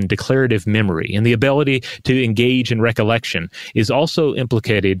importance in declarative memory and the ability to engage in recollection, is also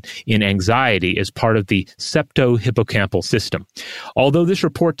implicated in anxiety as part of the septohippocampal system. Although this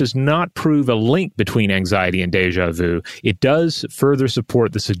report does not prove a link between anxiety and deja vu, it does further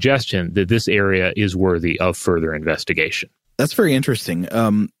support the suggestion that this area is worthy of further investigation. That's very interesting.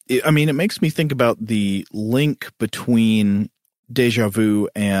 It makes me think about the link between deja vu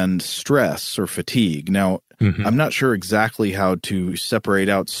and stress or fatigue. Now, I'm not sure exactly how to separate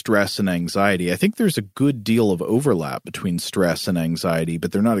out stress and anxiety. I think there's a good deal of overlap between stress and anxiety,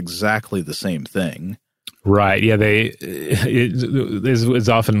 but they're not exactly the same thing. Right. Yeah. It's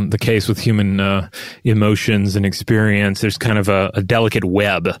often the case with human emotions and experience. There's kind of a delicate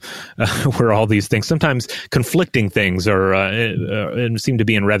web where all these things, sometimes conflicting things, and seem to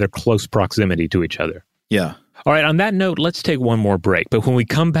be in rather close proximity to each other. Yeah. All right. On that note, let's take one more break. But when we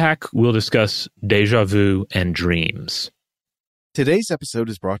come back, we'll discuss deja vu and dreams. Today's episode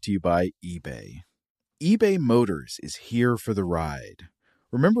is brought to you by eBay. eBay Motors is here for the ride.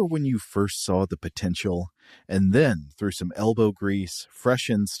 Remember when you first saw the potential? And then, through some elbow grease, fresh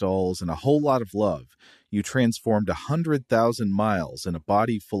installs, and a whole lot of love, You transformed 100,000 miles and a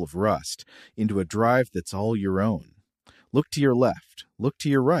body full of rust into a drive that's all your own. Look to your left. Look to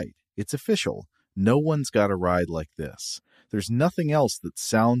your right. It's official. No one's got a ride like this. There's nothing else that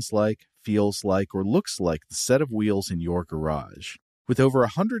sounds like, feels like, or looks like the set of wheels in your garage. With over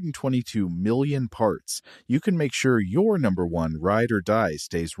 122 million parts, you can make sure your number one ride or die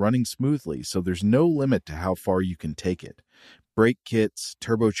stays running smoothly so there's no limit to how far you can take it. Brake kits,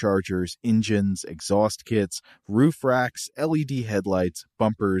 turbochargers, engines, exhaust kits, roof racks, LED headlights,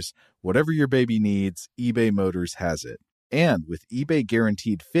 bumpers, whatever your baby needs, eBay Motors has it. And with eBay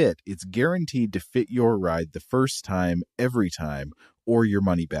Guaranteed Fit, it's guaranteed to fit your ride the first time, every time, or your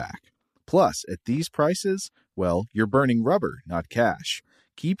money back. Plus, at these prices, well, you're burning rubber, not cash.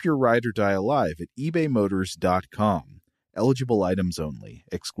 Keep your ride or die alive at ebaymotors.com. Eligible items only.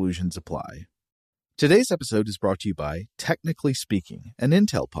 Exclusions apply. Today's episode is brought to you by Technically Speaking, an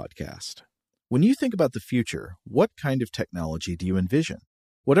Intel podcast. When you think about the future, what kind of technology do you envision?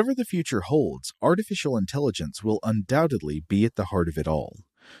 Whatever the future holds, artificial intelligence will undoubtedly be at the heart of it all.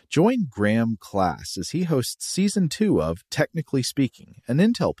 Join Graham Class as he hosts Season 2 of Technically Speaking, an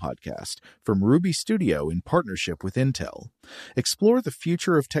Intel podcast from Ruby Studio in partnership with Intel. Explore the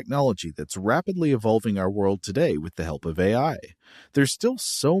future of technology that's rapidly evolving our world today with the help of AI. There's still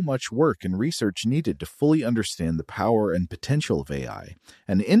so much work and research needed to fully understand the power and potential of AI,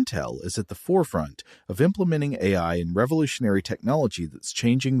 and Intel is at the forefront of implementing AI in revolutionary technology that's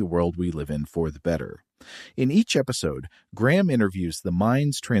changing the world we live in for the better. In each episode, Graham interviews the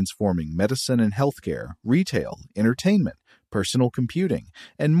minds transforming medicine and healthcare, retail, entertainment, personal computing,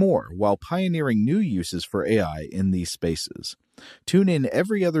 and more while pioneering new uses for AI in these spaces. Tune in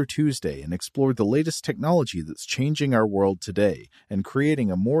every other Tuesday and explore the latest technology that's changing our world today and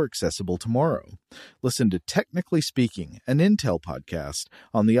creating a more accessible tomorrow. Listen to Technically Speaking, an Intel podcast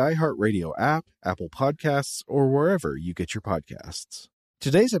on the iHeartRadio app, Apple Podcasts, or wherever you get your podcasts.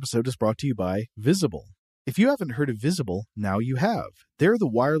 Today's episode is brought to you by Visible. If you haven't heard of Visible, now you have. They're the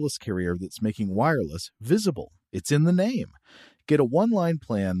wireless carrier that's making wireless visible. It's in the name. Get a one-line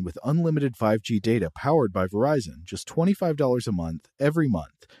plan with unlimited 5G data powered by Verizon, just $25 a month, every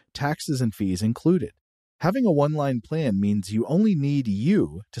month, taxes and fees included. Having a one-line plan means you only need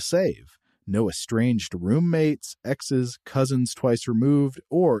you to save. No estranged roommates, exes, cousins twice removed,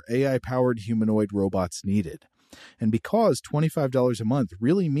 or AI-powered humanoid robots needed. And because $25 a month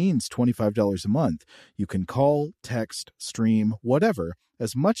really means $25 a month, you can call, text, stream, whatever,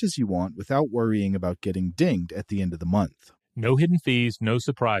 as much as you want without worrying about getting dinged at the end of the month. No hidden fees, no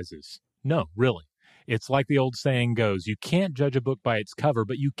surprises. No, really. It's like the old saying goes, you can't judge a book by its cover,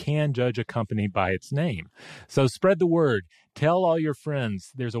 but you can judge a company by its name. So spread the word. Tell all your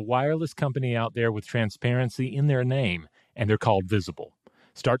friends there's a wireless company out there with transparency in their name, and they're called Visible.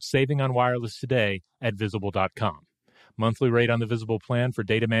 Start saving on wireless today at Visible.com. Monthly rate on the Visible plan for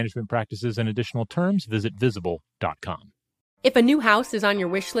data management practices and additional terms, visit Visible.com. If a new house is on your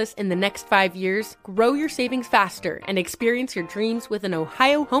wish list in the next 5 years, grow your savings faster and experience your dreams with an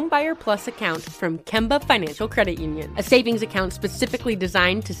Ohio Homebuyer Plus account from Kemba Financial Credit Union. A savings account specifically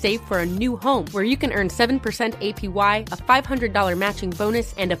designed to save for a new home where you can earn 7% APY, a $500 matching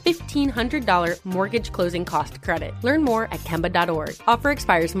bonus, and a $1,500 mortgage closing cost credit. Learn more at Kemba.org. Offer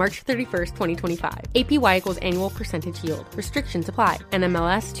expires March 31st, 2025. APY equals annual percentage yield. Restrictions apply.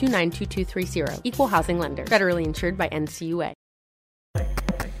 NMLS 292230. Equal housing lender. Federally insured by NCUA.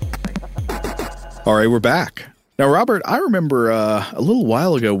 All right, we're back. Now, Robert, I remember a little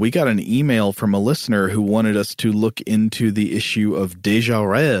while ago, we got an email from a listener who wanted us to look into the issue of Déjà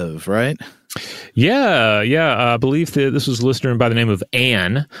Rêve, right? Yeah. I believe that this was a listener by the name of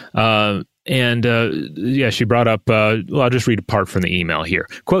Anne. She brought up, I'll just read a part from the email here.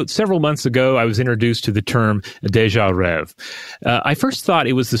 Quote, several months ago, I was introduced to the term déjà rêve. I first thought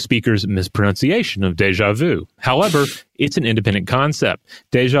it was the speaker's mispronunciation of déjà vu. However, it's an independent concept.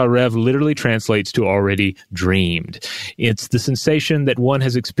 Déjà rêve literally translates to already dreamed. It's the sensation that one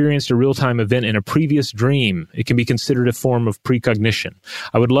has experienced a real-time event in a previous dream. It can be considered a form of precognition.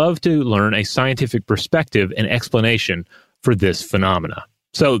 I would love to learn a scientific perspective and explanation for this phenomena.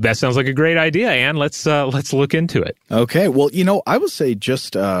 So that sounds like a great idea, Anne. Let's look into it. Okay. Well, I would say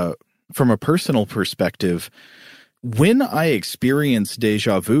just from a personal perspective, when I experience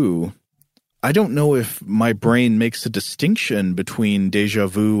déjà vu, I don't know if my brain makes a distinction between déjà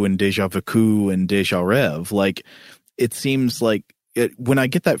vu and déjà vécu and déjà rêve. Like, it seems like when I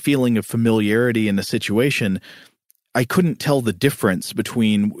get that feeling of familiarity in a situation, I couldn't tell the difference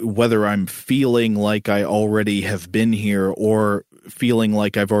between whether I'm feeling like I already have been here or feeling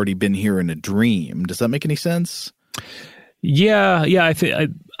like I've already been here in a dream. Does that make any sense? Yeah.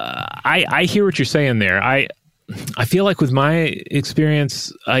 I hear what you're saying there. I feel like with my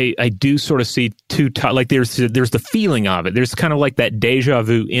experience, I do sort of see like there's the feeling of it. There's kind of like that deja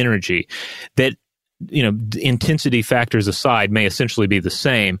vu energy that, intensity factors aside, may essentially be the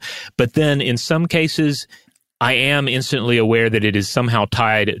same. But then in some cases, I am instantly aware that it is somehow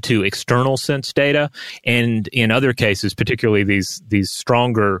tied to external sense data. And in other cases, particularly these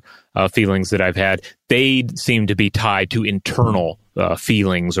stronger feelings that I've had, they seem to be tied to internal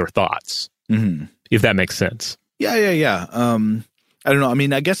feelings or thoughts, if that makes sense. Yeah. I don't know. I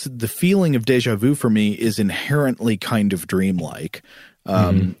mean, I guess the feeling of deja vu for me is inherently kind of dreamlike.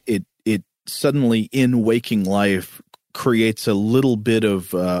 It suddenly in waking life creates a little bit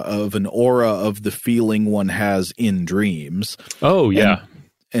of an aura of the feeling one has in dreams. Oh, yeah.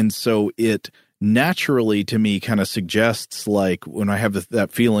 And so it naturally to me kind of suggests, like, when I have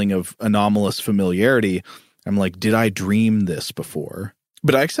that feeling of anomalous familiarity, I'm like, did I dream this before?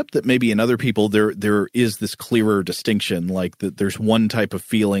 But I accept that maybe in other people there is this clearer distinction, like that there's one type of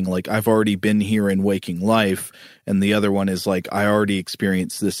feeling like I've already been here in waking life, and the other one is like I already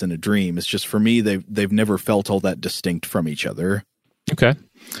experienced this in a dream. It's just for me they've never felt all that distinct from each other. Okay.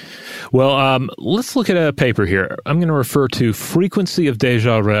 Well, let's look at a paper here. I'm going to refer to Frequency of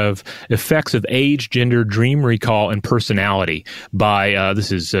Déjà Rêve, Effects of Age, Gender, Dream Recall, and Personality by,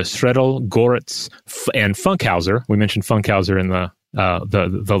 this is Stredel, Goritz, and Funkhauser. We mentioned Funkhauser in the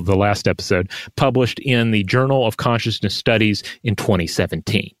last episode, published in the Journal of Consciousness Studies in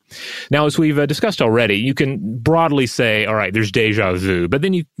 2017. Now, as we've discussed already, you can broadly say, all right, there's deja vu, but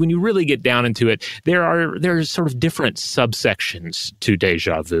then when you really get down into it, there's sort of different subsections to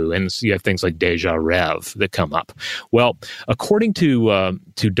deja vu, and so you have things like deja rêve that come up. Well, according to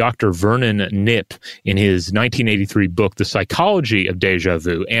Dr. Vernon Knipp in his 1983 book, The Psychology of Deja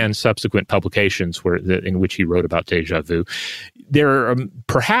Vu, and subsequent publications in which he wrote about deja vu, there are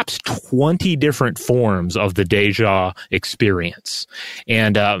perhaps 20 different forms of the deja experience.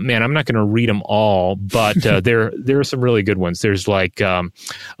 And man, I'm not going to read them all, but there are some really good ones. There's like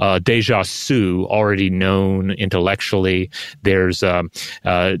deja su, already known intellectually. There's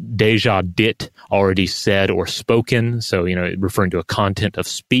deja dit, already said or spoken, so referring to a content of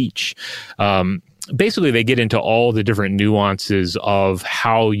speech. Basically, they get into all the different nuances of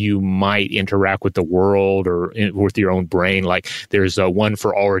how you might interact with the world or with your own brain. Like there's one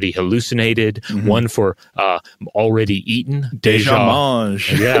for already hallucinated, one for already eaten. Deja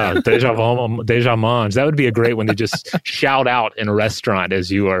mange. Yeah, deja mange. That would be a great one to just shout out in a restaurant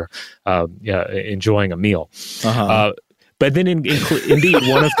as you are enjoying a meal. But then, indeed,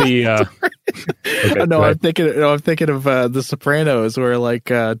 one of the okay, no, I'm thinking of The Sopranos, where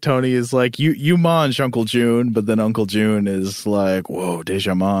like Tony is like, "You mange, Uncle June," but then Uncle June is like, "Whoa,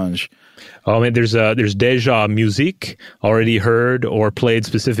 deja mange." Oh, man, there's deja musique, already heard or played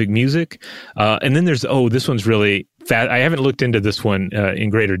specific music, and then there's this one's really fat. I haven't looked into this one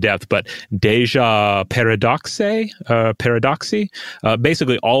in greater depth, but deja paradoxy,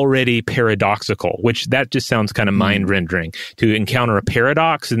 basically already paradoxical, which that just sounds kind of mind rendering to encounter a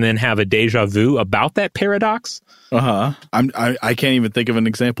paradox and then have a deja vu about that paradox. I can't even think of an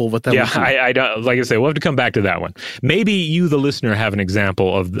example of what that would be. I don't, like I say, we'll have to come back to that one. Maybe you, the listener, have an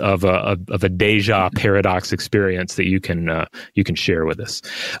example of a deja paradox experience that you can share with us.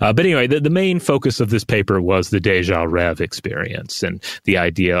 But anyway, the main focus of this paper was the deja rêve experience and the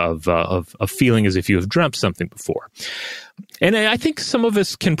idea of feeling as if you have dreamt something before. And I think some of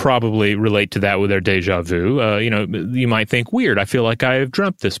us can probably relate to that with our deja vu. You might think, weird, I feel like I have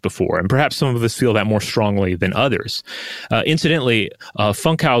dreamt this before. And perhaps some of us feel that more strongly than others. Incidentally,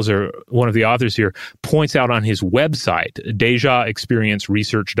 Funkhauser, one of the authors here, points out on his website,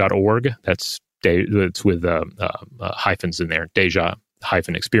 dejaexperienceresearch.org. It's with hyphens in there,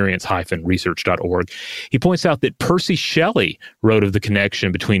 deja-experience-research.org. He points out that Percy Shelley wrote of the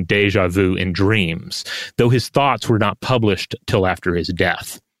connection between deja vu and dreams, though his thoughts were not published till after his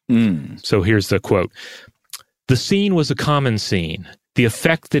death. So here's the quote. "The scene was a common scene. The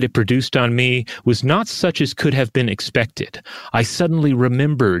effect that it produced on me was not such as could have been expected. I suddenly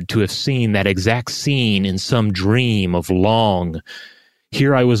remembered to have seen that exact scene in some dream of long.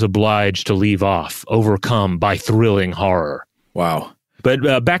 Here I was obliged to leave off, overcome by thrilling horror." Wow.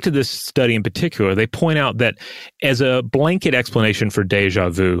 But back to this study in particular, they point out that as a blanket explanation for deja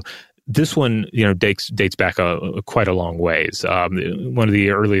vu, This one, dates back quite a long ways. One of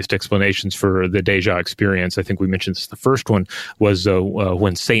the earliest explanations for the déjà experience, I think we mentioned this, the first one, was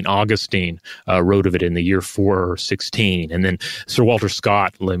when St. Augustine wrote of it in the year 416. And then Sir Walter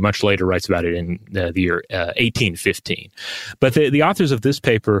Scott much later writes about it in the year 1815. But the authors of this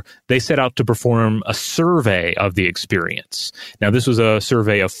paper, they set out to perform a survey of the experience. Now, this was a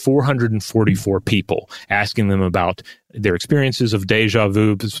survey of 444 people, asking them about their experiences of déjà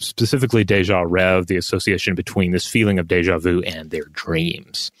vu, specifically déjà rêve, the association between this feeling of déjà vu and their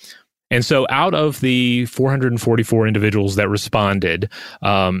dreams. And so out of the 444 individuals that responded,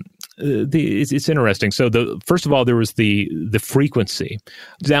 it's interesting. So first of all, there was the frequency.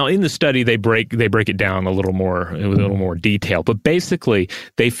 Now in the study, they break it down a little more detail, but basically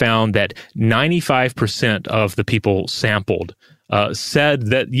they found that 95% of the people sampled said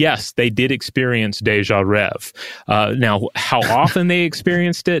that, yes, they did experience déjà rêve. Now, how often they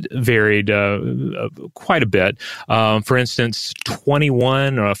experienced it varied quite a bit. For instance,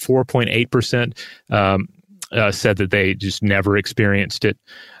 21 or 4.8% said that they just never experienced it.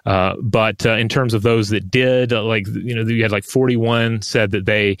 But in terms of those that did, you had 41 said that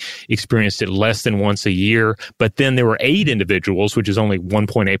they experienced it less than once a year. But then there were 8 individuals, which is only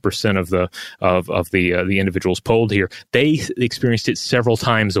 1.8% of the individuals polled here. They experienced it several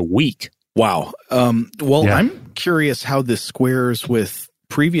times a week. Wow. Yeah. I'm curious how this squares with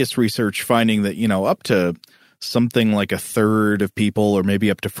previous research finding that, up to something like a third of people, or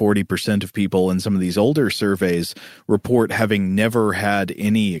maybe up to 40% of people in some of these older surveys, report having never had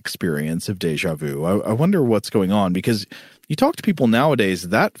any experience of déjà vu. I wonder what's going on, because you talk to people nowadays,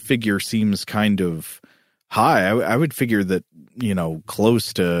 that figure seems kind of high. I would figure that,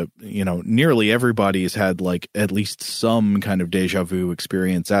 close to, nearly everybody has had at least some kind of déjà vu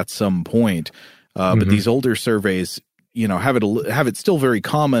experience at some point. But these older surveys, have it still very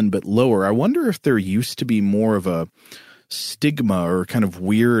common, but lower. I wonder if there used to be more of a stigma or kind of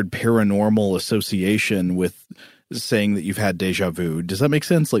weird paranormal association with saying that you've had déjà vu. Does that make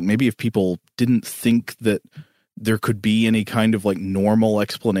sense? Maybe if people didn't think that there could be any kind of normal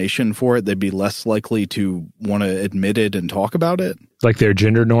explanation for it, they'd be less likely to want to admit it and talk about it. Like their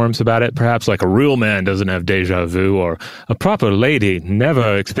gender norms about it, perhaps, like a real man doesn't have déjà vu, or a proper lady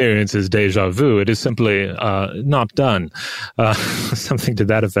never experiences déjà vu. It is simply not done. Something to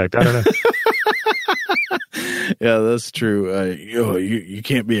that effect. I don't know. Yeah, that's true. You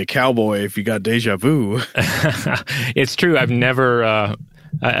can't be a cowboy if you got déjà vu. It's true. I've never...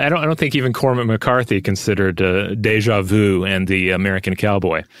 I don't think even Cormac McCarthy considered déjà vu and the American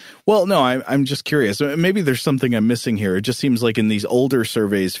cowboy. Well, no, I'm just curious. Maybe there's something I'm missing here. It just seems like in these older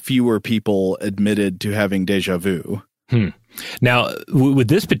surveys, fewer people admitted to having déjà vu. Now, with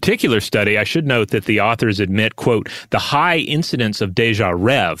this particular study, I should note that the authors admit, quote, the high incidence of déjà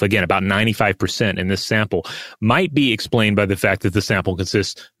rêve, again, about 95% in this sample, might be explained by the fact that the sample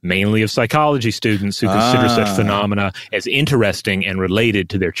consists mainly of psychology students who consider such phenomena as interesting and related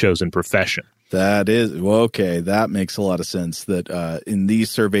to their chosen profession. That is, okay, that makes a lot of sense, that in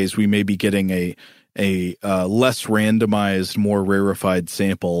these surveys, we may be getting a less randomized, more rarefied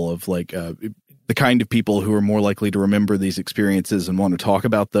sample of the kind of people who are more likely to remember these experiences and want to talk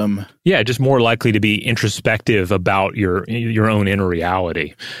about them. Yeah, just more likely to be introspective about your own inner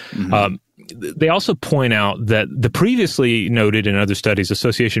reality. They also point out that the previously noted in other studies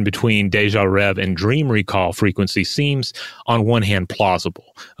association between déjà rêve and dream recall frequency seems, on one hand,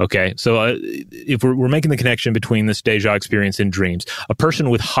 plausible. Okay, so if we're making the connection between this déjà experience and dreams, a person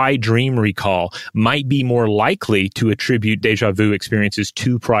with high dream recall might be more likely to attribute déjà vu experiences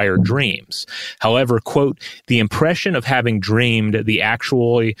to prior dreams. However, quote, the impression of having dreamed the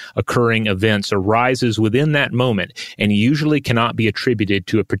actually occurring events arises within that moment and usually cannot be attributed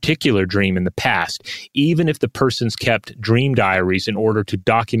to a particular dream in the past, even if the person's kept dream diaries in order to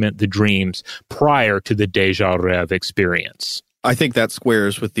document the dreams prior to the déjà rêve experience. I think that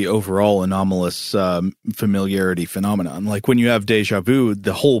squares with the overall anomalous familiarity phenomenon. When you have déjà vu,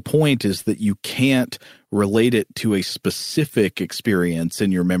 the whole point is that you can't relate it to a specific experience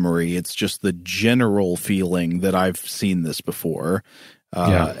in your memory. It's just the general feeling that I've seen this before.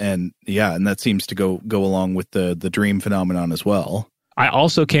 And that seems to go along with the dream phenomenon as well. I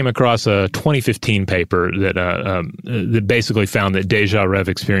also came across a 2015 paper that basically found that déjà rêve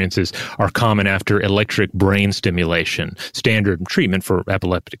experiences are common after electric brain stimulation, standard treatment for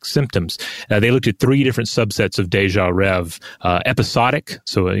epileptic symptoms. They looked at 3 different subsets of déjà rêve: episodic,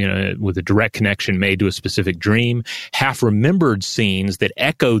 so with a direct connection made to a specific dream; half-remembered scenes that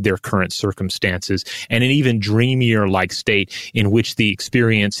echoed their current circumstances; and an even dreamier-like state in which the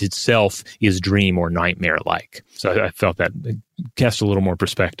experience itself is dream or nightmare-like. So I felt that cast a little more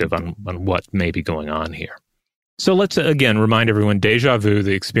perspective on what may be going on here. So let's again remind everyone, déjà vu,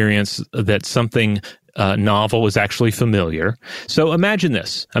 the experience that something novel is actually familiar. So imagine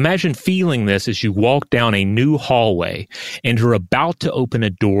this. Imagine feeling this as you walk down a new hallway and you're about to open a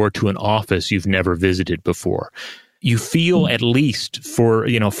door to an office you've never visited before. You feel, at least for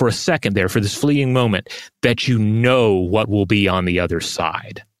a second there, for this fleeting moment, that you know what will be on the other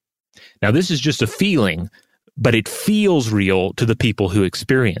side. Now, this is just a feeling, but it feels real to the people who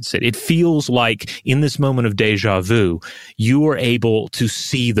experience it. It feels like in this moment of déjà vu, you are able to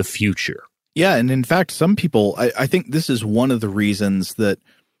see the future. Yeah, and in fact, some people, I think this is one of the reasons that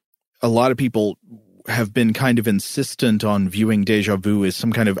a lot of people have been kind of insistent on viewing déjà vu as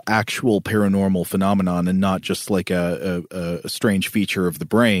some kind of actual paranormal phenomenon and not just like a strange feature of the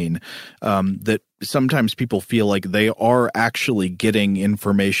brain, that sometimes people feel like they are actually getting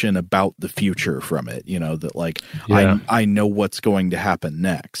information about the future from it, that like, yeah. I know what's going to happen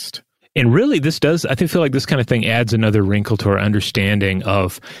next. And really, I feel like this kind of thing adds another wrinkle to our understanding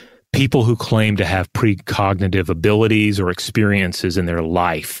of people who claim to have precognitive abilities or experiences in their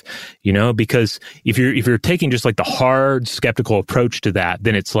life, because if you're taking just like the hard skeptical approach to that,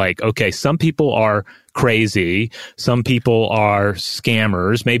 then it's like, okay, some people are crazy, some people are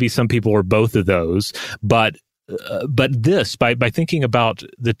scammers, maybe some people are both of those, but this, by thinking about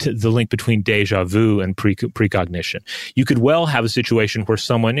the link between déjà vu and precognition, you could well have a situation where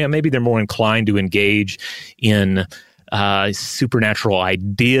someone, maybe they're more inclined to engage in supernatural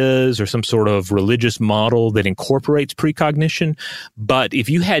ideas or some sort of religious model that incorporates precognition. But if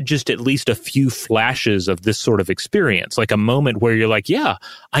you had just at least a few flashes of this sort of experience, like a moment where you're like, yeah,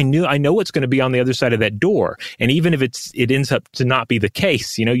 I know what's going to be on the other side of that door. And even if it ends up to not be the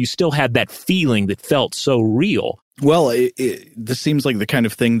case, you still had that feeling that felt so real. Well, this seems like the kind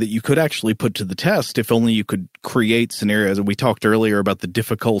of thing that you could actually put to the test if only you could create scenarios. We talked earlier about the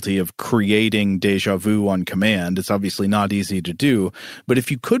difficulty of creating déjà vu on command. It's obviously not easy to do, but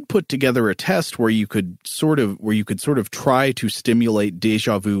if you could put together a test where you could sort of try to stimulate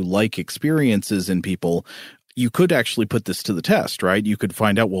déjà vu like experiences in people, you could actually put this to the test, right? You could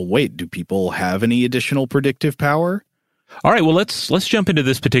find out, well, wait, do people have any additional predictive power? All right, well, let's jump into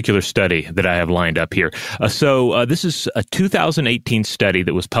this particular study that I have lined up here. So this is a 2018 study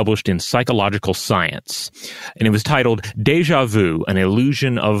that was published in Psychological Science, and it was titled Déjà Vu, an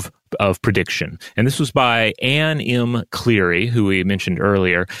Illusion of Prediction. And this was by Anne M. Cleary, who we mentioned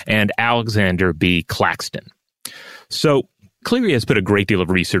earlier, and Alexander B. Claxton. So Cleary has put a great deal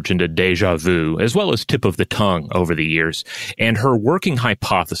of research into déjà vu, as well as tip of the tongue over the years, and her working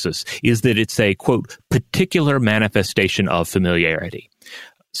hypothesis is that it's a, quote, particular manifestation of familiarity.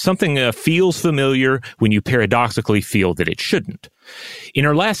 Something feels familiar when you paradoxically feel that it shouldn't. In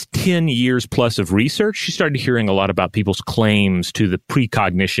her last 10 years plus of research, she started hearing a lot about people's claims to the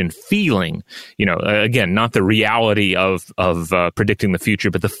precognition feeling. Again, not the reality of predicting the future,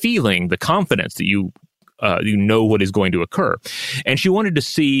 but the feeling, the confidence that you know what is going to occur. And she wanted to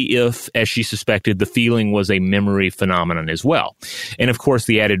see if, as she suspected, the feeling was a memory phenomenon as well. And of course,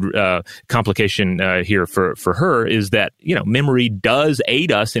 the added complication here for her is that, memory does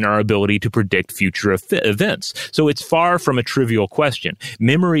aid us in our ability to predict future events. So it's far from a trivial question.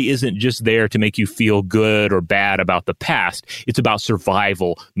 Memory isn't just there to make you feel good or bad about the past. It's about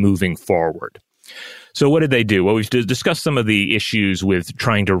survival moving forward. So what did they do? Well, we've discussed some of the issues with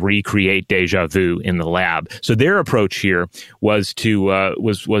trying to recreate déjà vu in the lab. So their approach here was to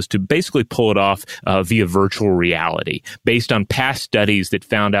basically pull it off via virtual reality, based on past studies that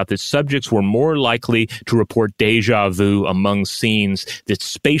found out that subjects were more likely to report déjà vu among scenes that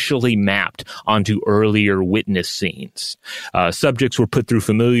spatially mapped onto earlier witness scenes. Subjects were put through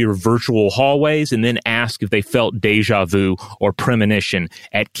familiar virtual hallways and then asked if they felt déjà vu or premonition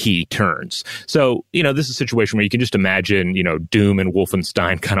at key turns. So, this is a situation where you can just imagine, Doom and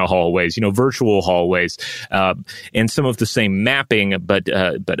Wolfenstein kind of hallways, virtual hallways, and some of the same mapping, but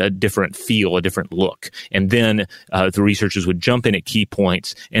a different feel, a different look. And then the researchers would jump in at key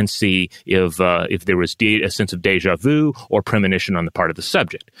points and see if there was a sense of déjà vu or premonition on the part of the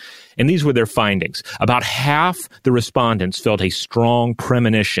subject. And these were their findings. About half the respondents felt a strong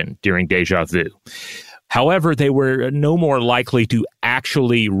premonition during déjà vu. However, they were no more likely to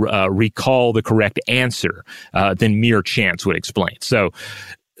actually recall the correct answer than mere chance would explain. So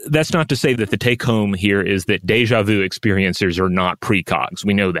that's not to say that the take-home here is that déjà vu experiencers are not precogs.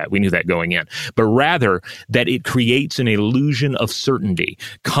 We know that. We knew that going in. But rather that it creates an illusion of certainty,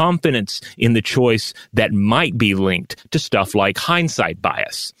 confidence in the choice that might be linked to stuff like hindsight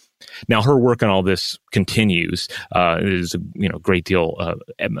bias. Now, her work on all this continues. There's a great deal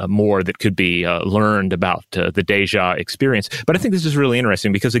more that could be learned about the Deja experience. But I think this is really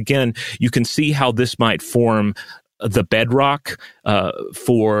interesting because, again, you can see how this might form the bedrock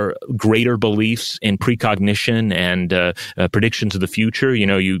for greater beliefs in precognition and predictions of the future.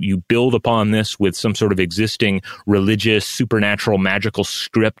 You build upon this with some sort of existing religious, supernatural, magical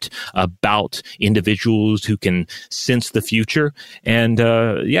script about individuals who can sense the future. And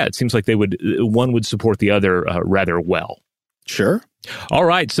it seems like one would support the other rather well. Sure. All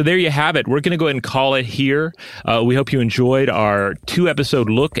right, so there you have it. We're going to go ahead and call it here. We hope you enjoyed our 2-episode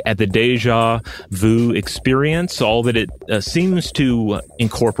look at the Deja Vu experience, all that it seems to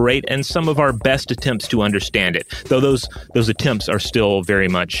incorporate, and some of our best attempts to understand it. Though those attempts are still very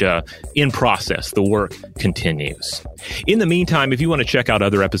much in process. The work continues. In the meantime, if you want to check out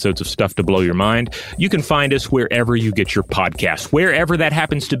other episodes of Stuff to Blow Your Mind, you can find us wherever you get your podcasts. Wherever that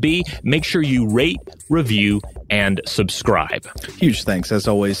happens to be, make sure you rate, review, and subscribe. Huge thanks, as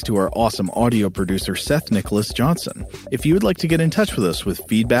always, to our awesome audio producer, Seth Nicholas Johnson. If you would like to get in touch with us with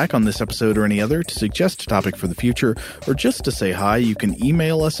feedback on this episode or any other, to suggest a topic for the future, or just to say hi, you can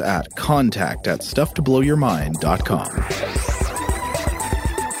email us at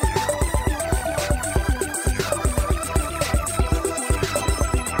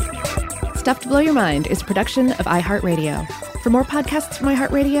Stuff to Blow Your Mind is a production of iHeartRadio. For more podcasts from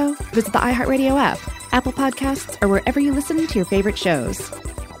iHeartRadio, visit the iHeartRadio app, Apple Podcasts, or wherever you listen to your favorite shows.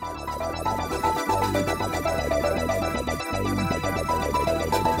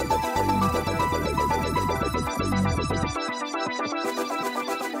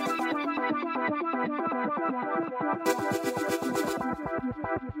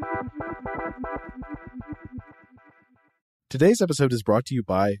 Today's episode is brought to you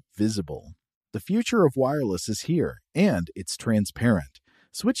by Visible. The future of wireless is here, and it's transparent.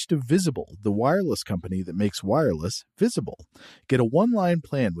 Switch to Visible, the wireless company that makes wireless visible. Get a one-line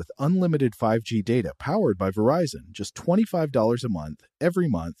plan with unlimited 5G data powered by Verizon, just $25 a month, every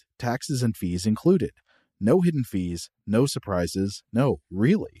month, taxes and fees included. No hidden fees, no surprises, no,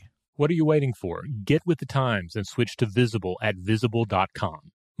 really. What are you waiting for? Get with the times and switch to Visible at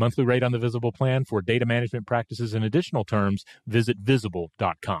Visible.com. Monthly rate on the Visible plan for data management practices and additional terms, visit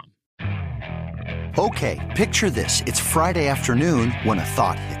Visible.com. Okay, picture this. It's Friday afternoon when a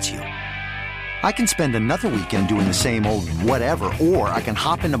thought hits you. I can spend another weekend doing the same old whatever, or I can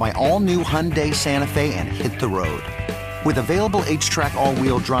hop into my all-new Hyundai Santa Fe and hit the road. With available H-Track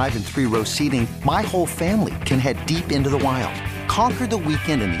all-wheel drive and 3-row seating, my whole family can head deep into the wild. Conquer the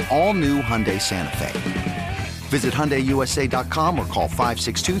weekend in the all-new Hyundai Santa Fe. Visit HyundaiUSA.com or call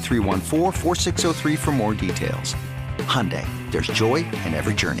 562-314-4603 for more details. Hyundai, there's joy in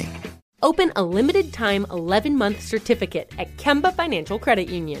every journey. Open a limited-time 11-month certificate at Kemba Financial Credit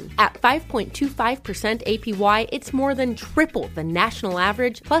Union. At 5.25% APY, it's more than triple the national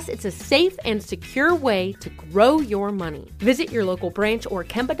average, plus it's a safe and secure way to grow your money. Visit your local branch or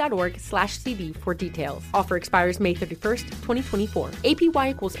kemba.org/cb for details. Offer expires May 31st, 2024.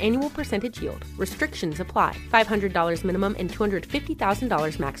 APY equals annual percentage yield. Restrictions apply. $500 minimum and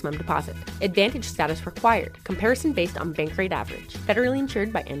 $250,000 maximum deposit. Advantage status required. Comparison based on bank rate average. Federally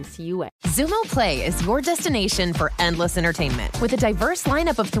insured by NCUA. Xumo Play is your destination for endless entertainment. With a diverse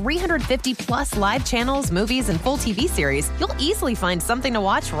lineup of 350-plus live channels, movies, and full TV series, you'll easily find something to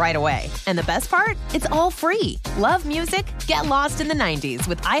watch right away. And the best part? It's all free. Love music? Get lost in the 90s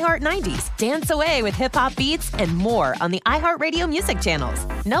with iHeart 90s, dance away with hip-hop beats, and more on the iHeartRadio music channels.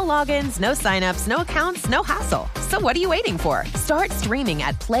 No logins, no signups, no accounts, no hassle. So what are you waiting for? Start streaming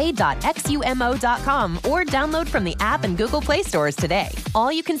at play.xumo.com or download from the app and Google Play stores today.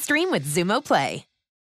 All you can stream with Xumo Play.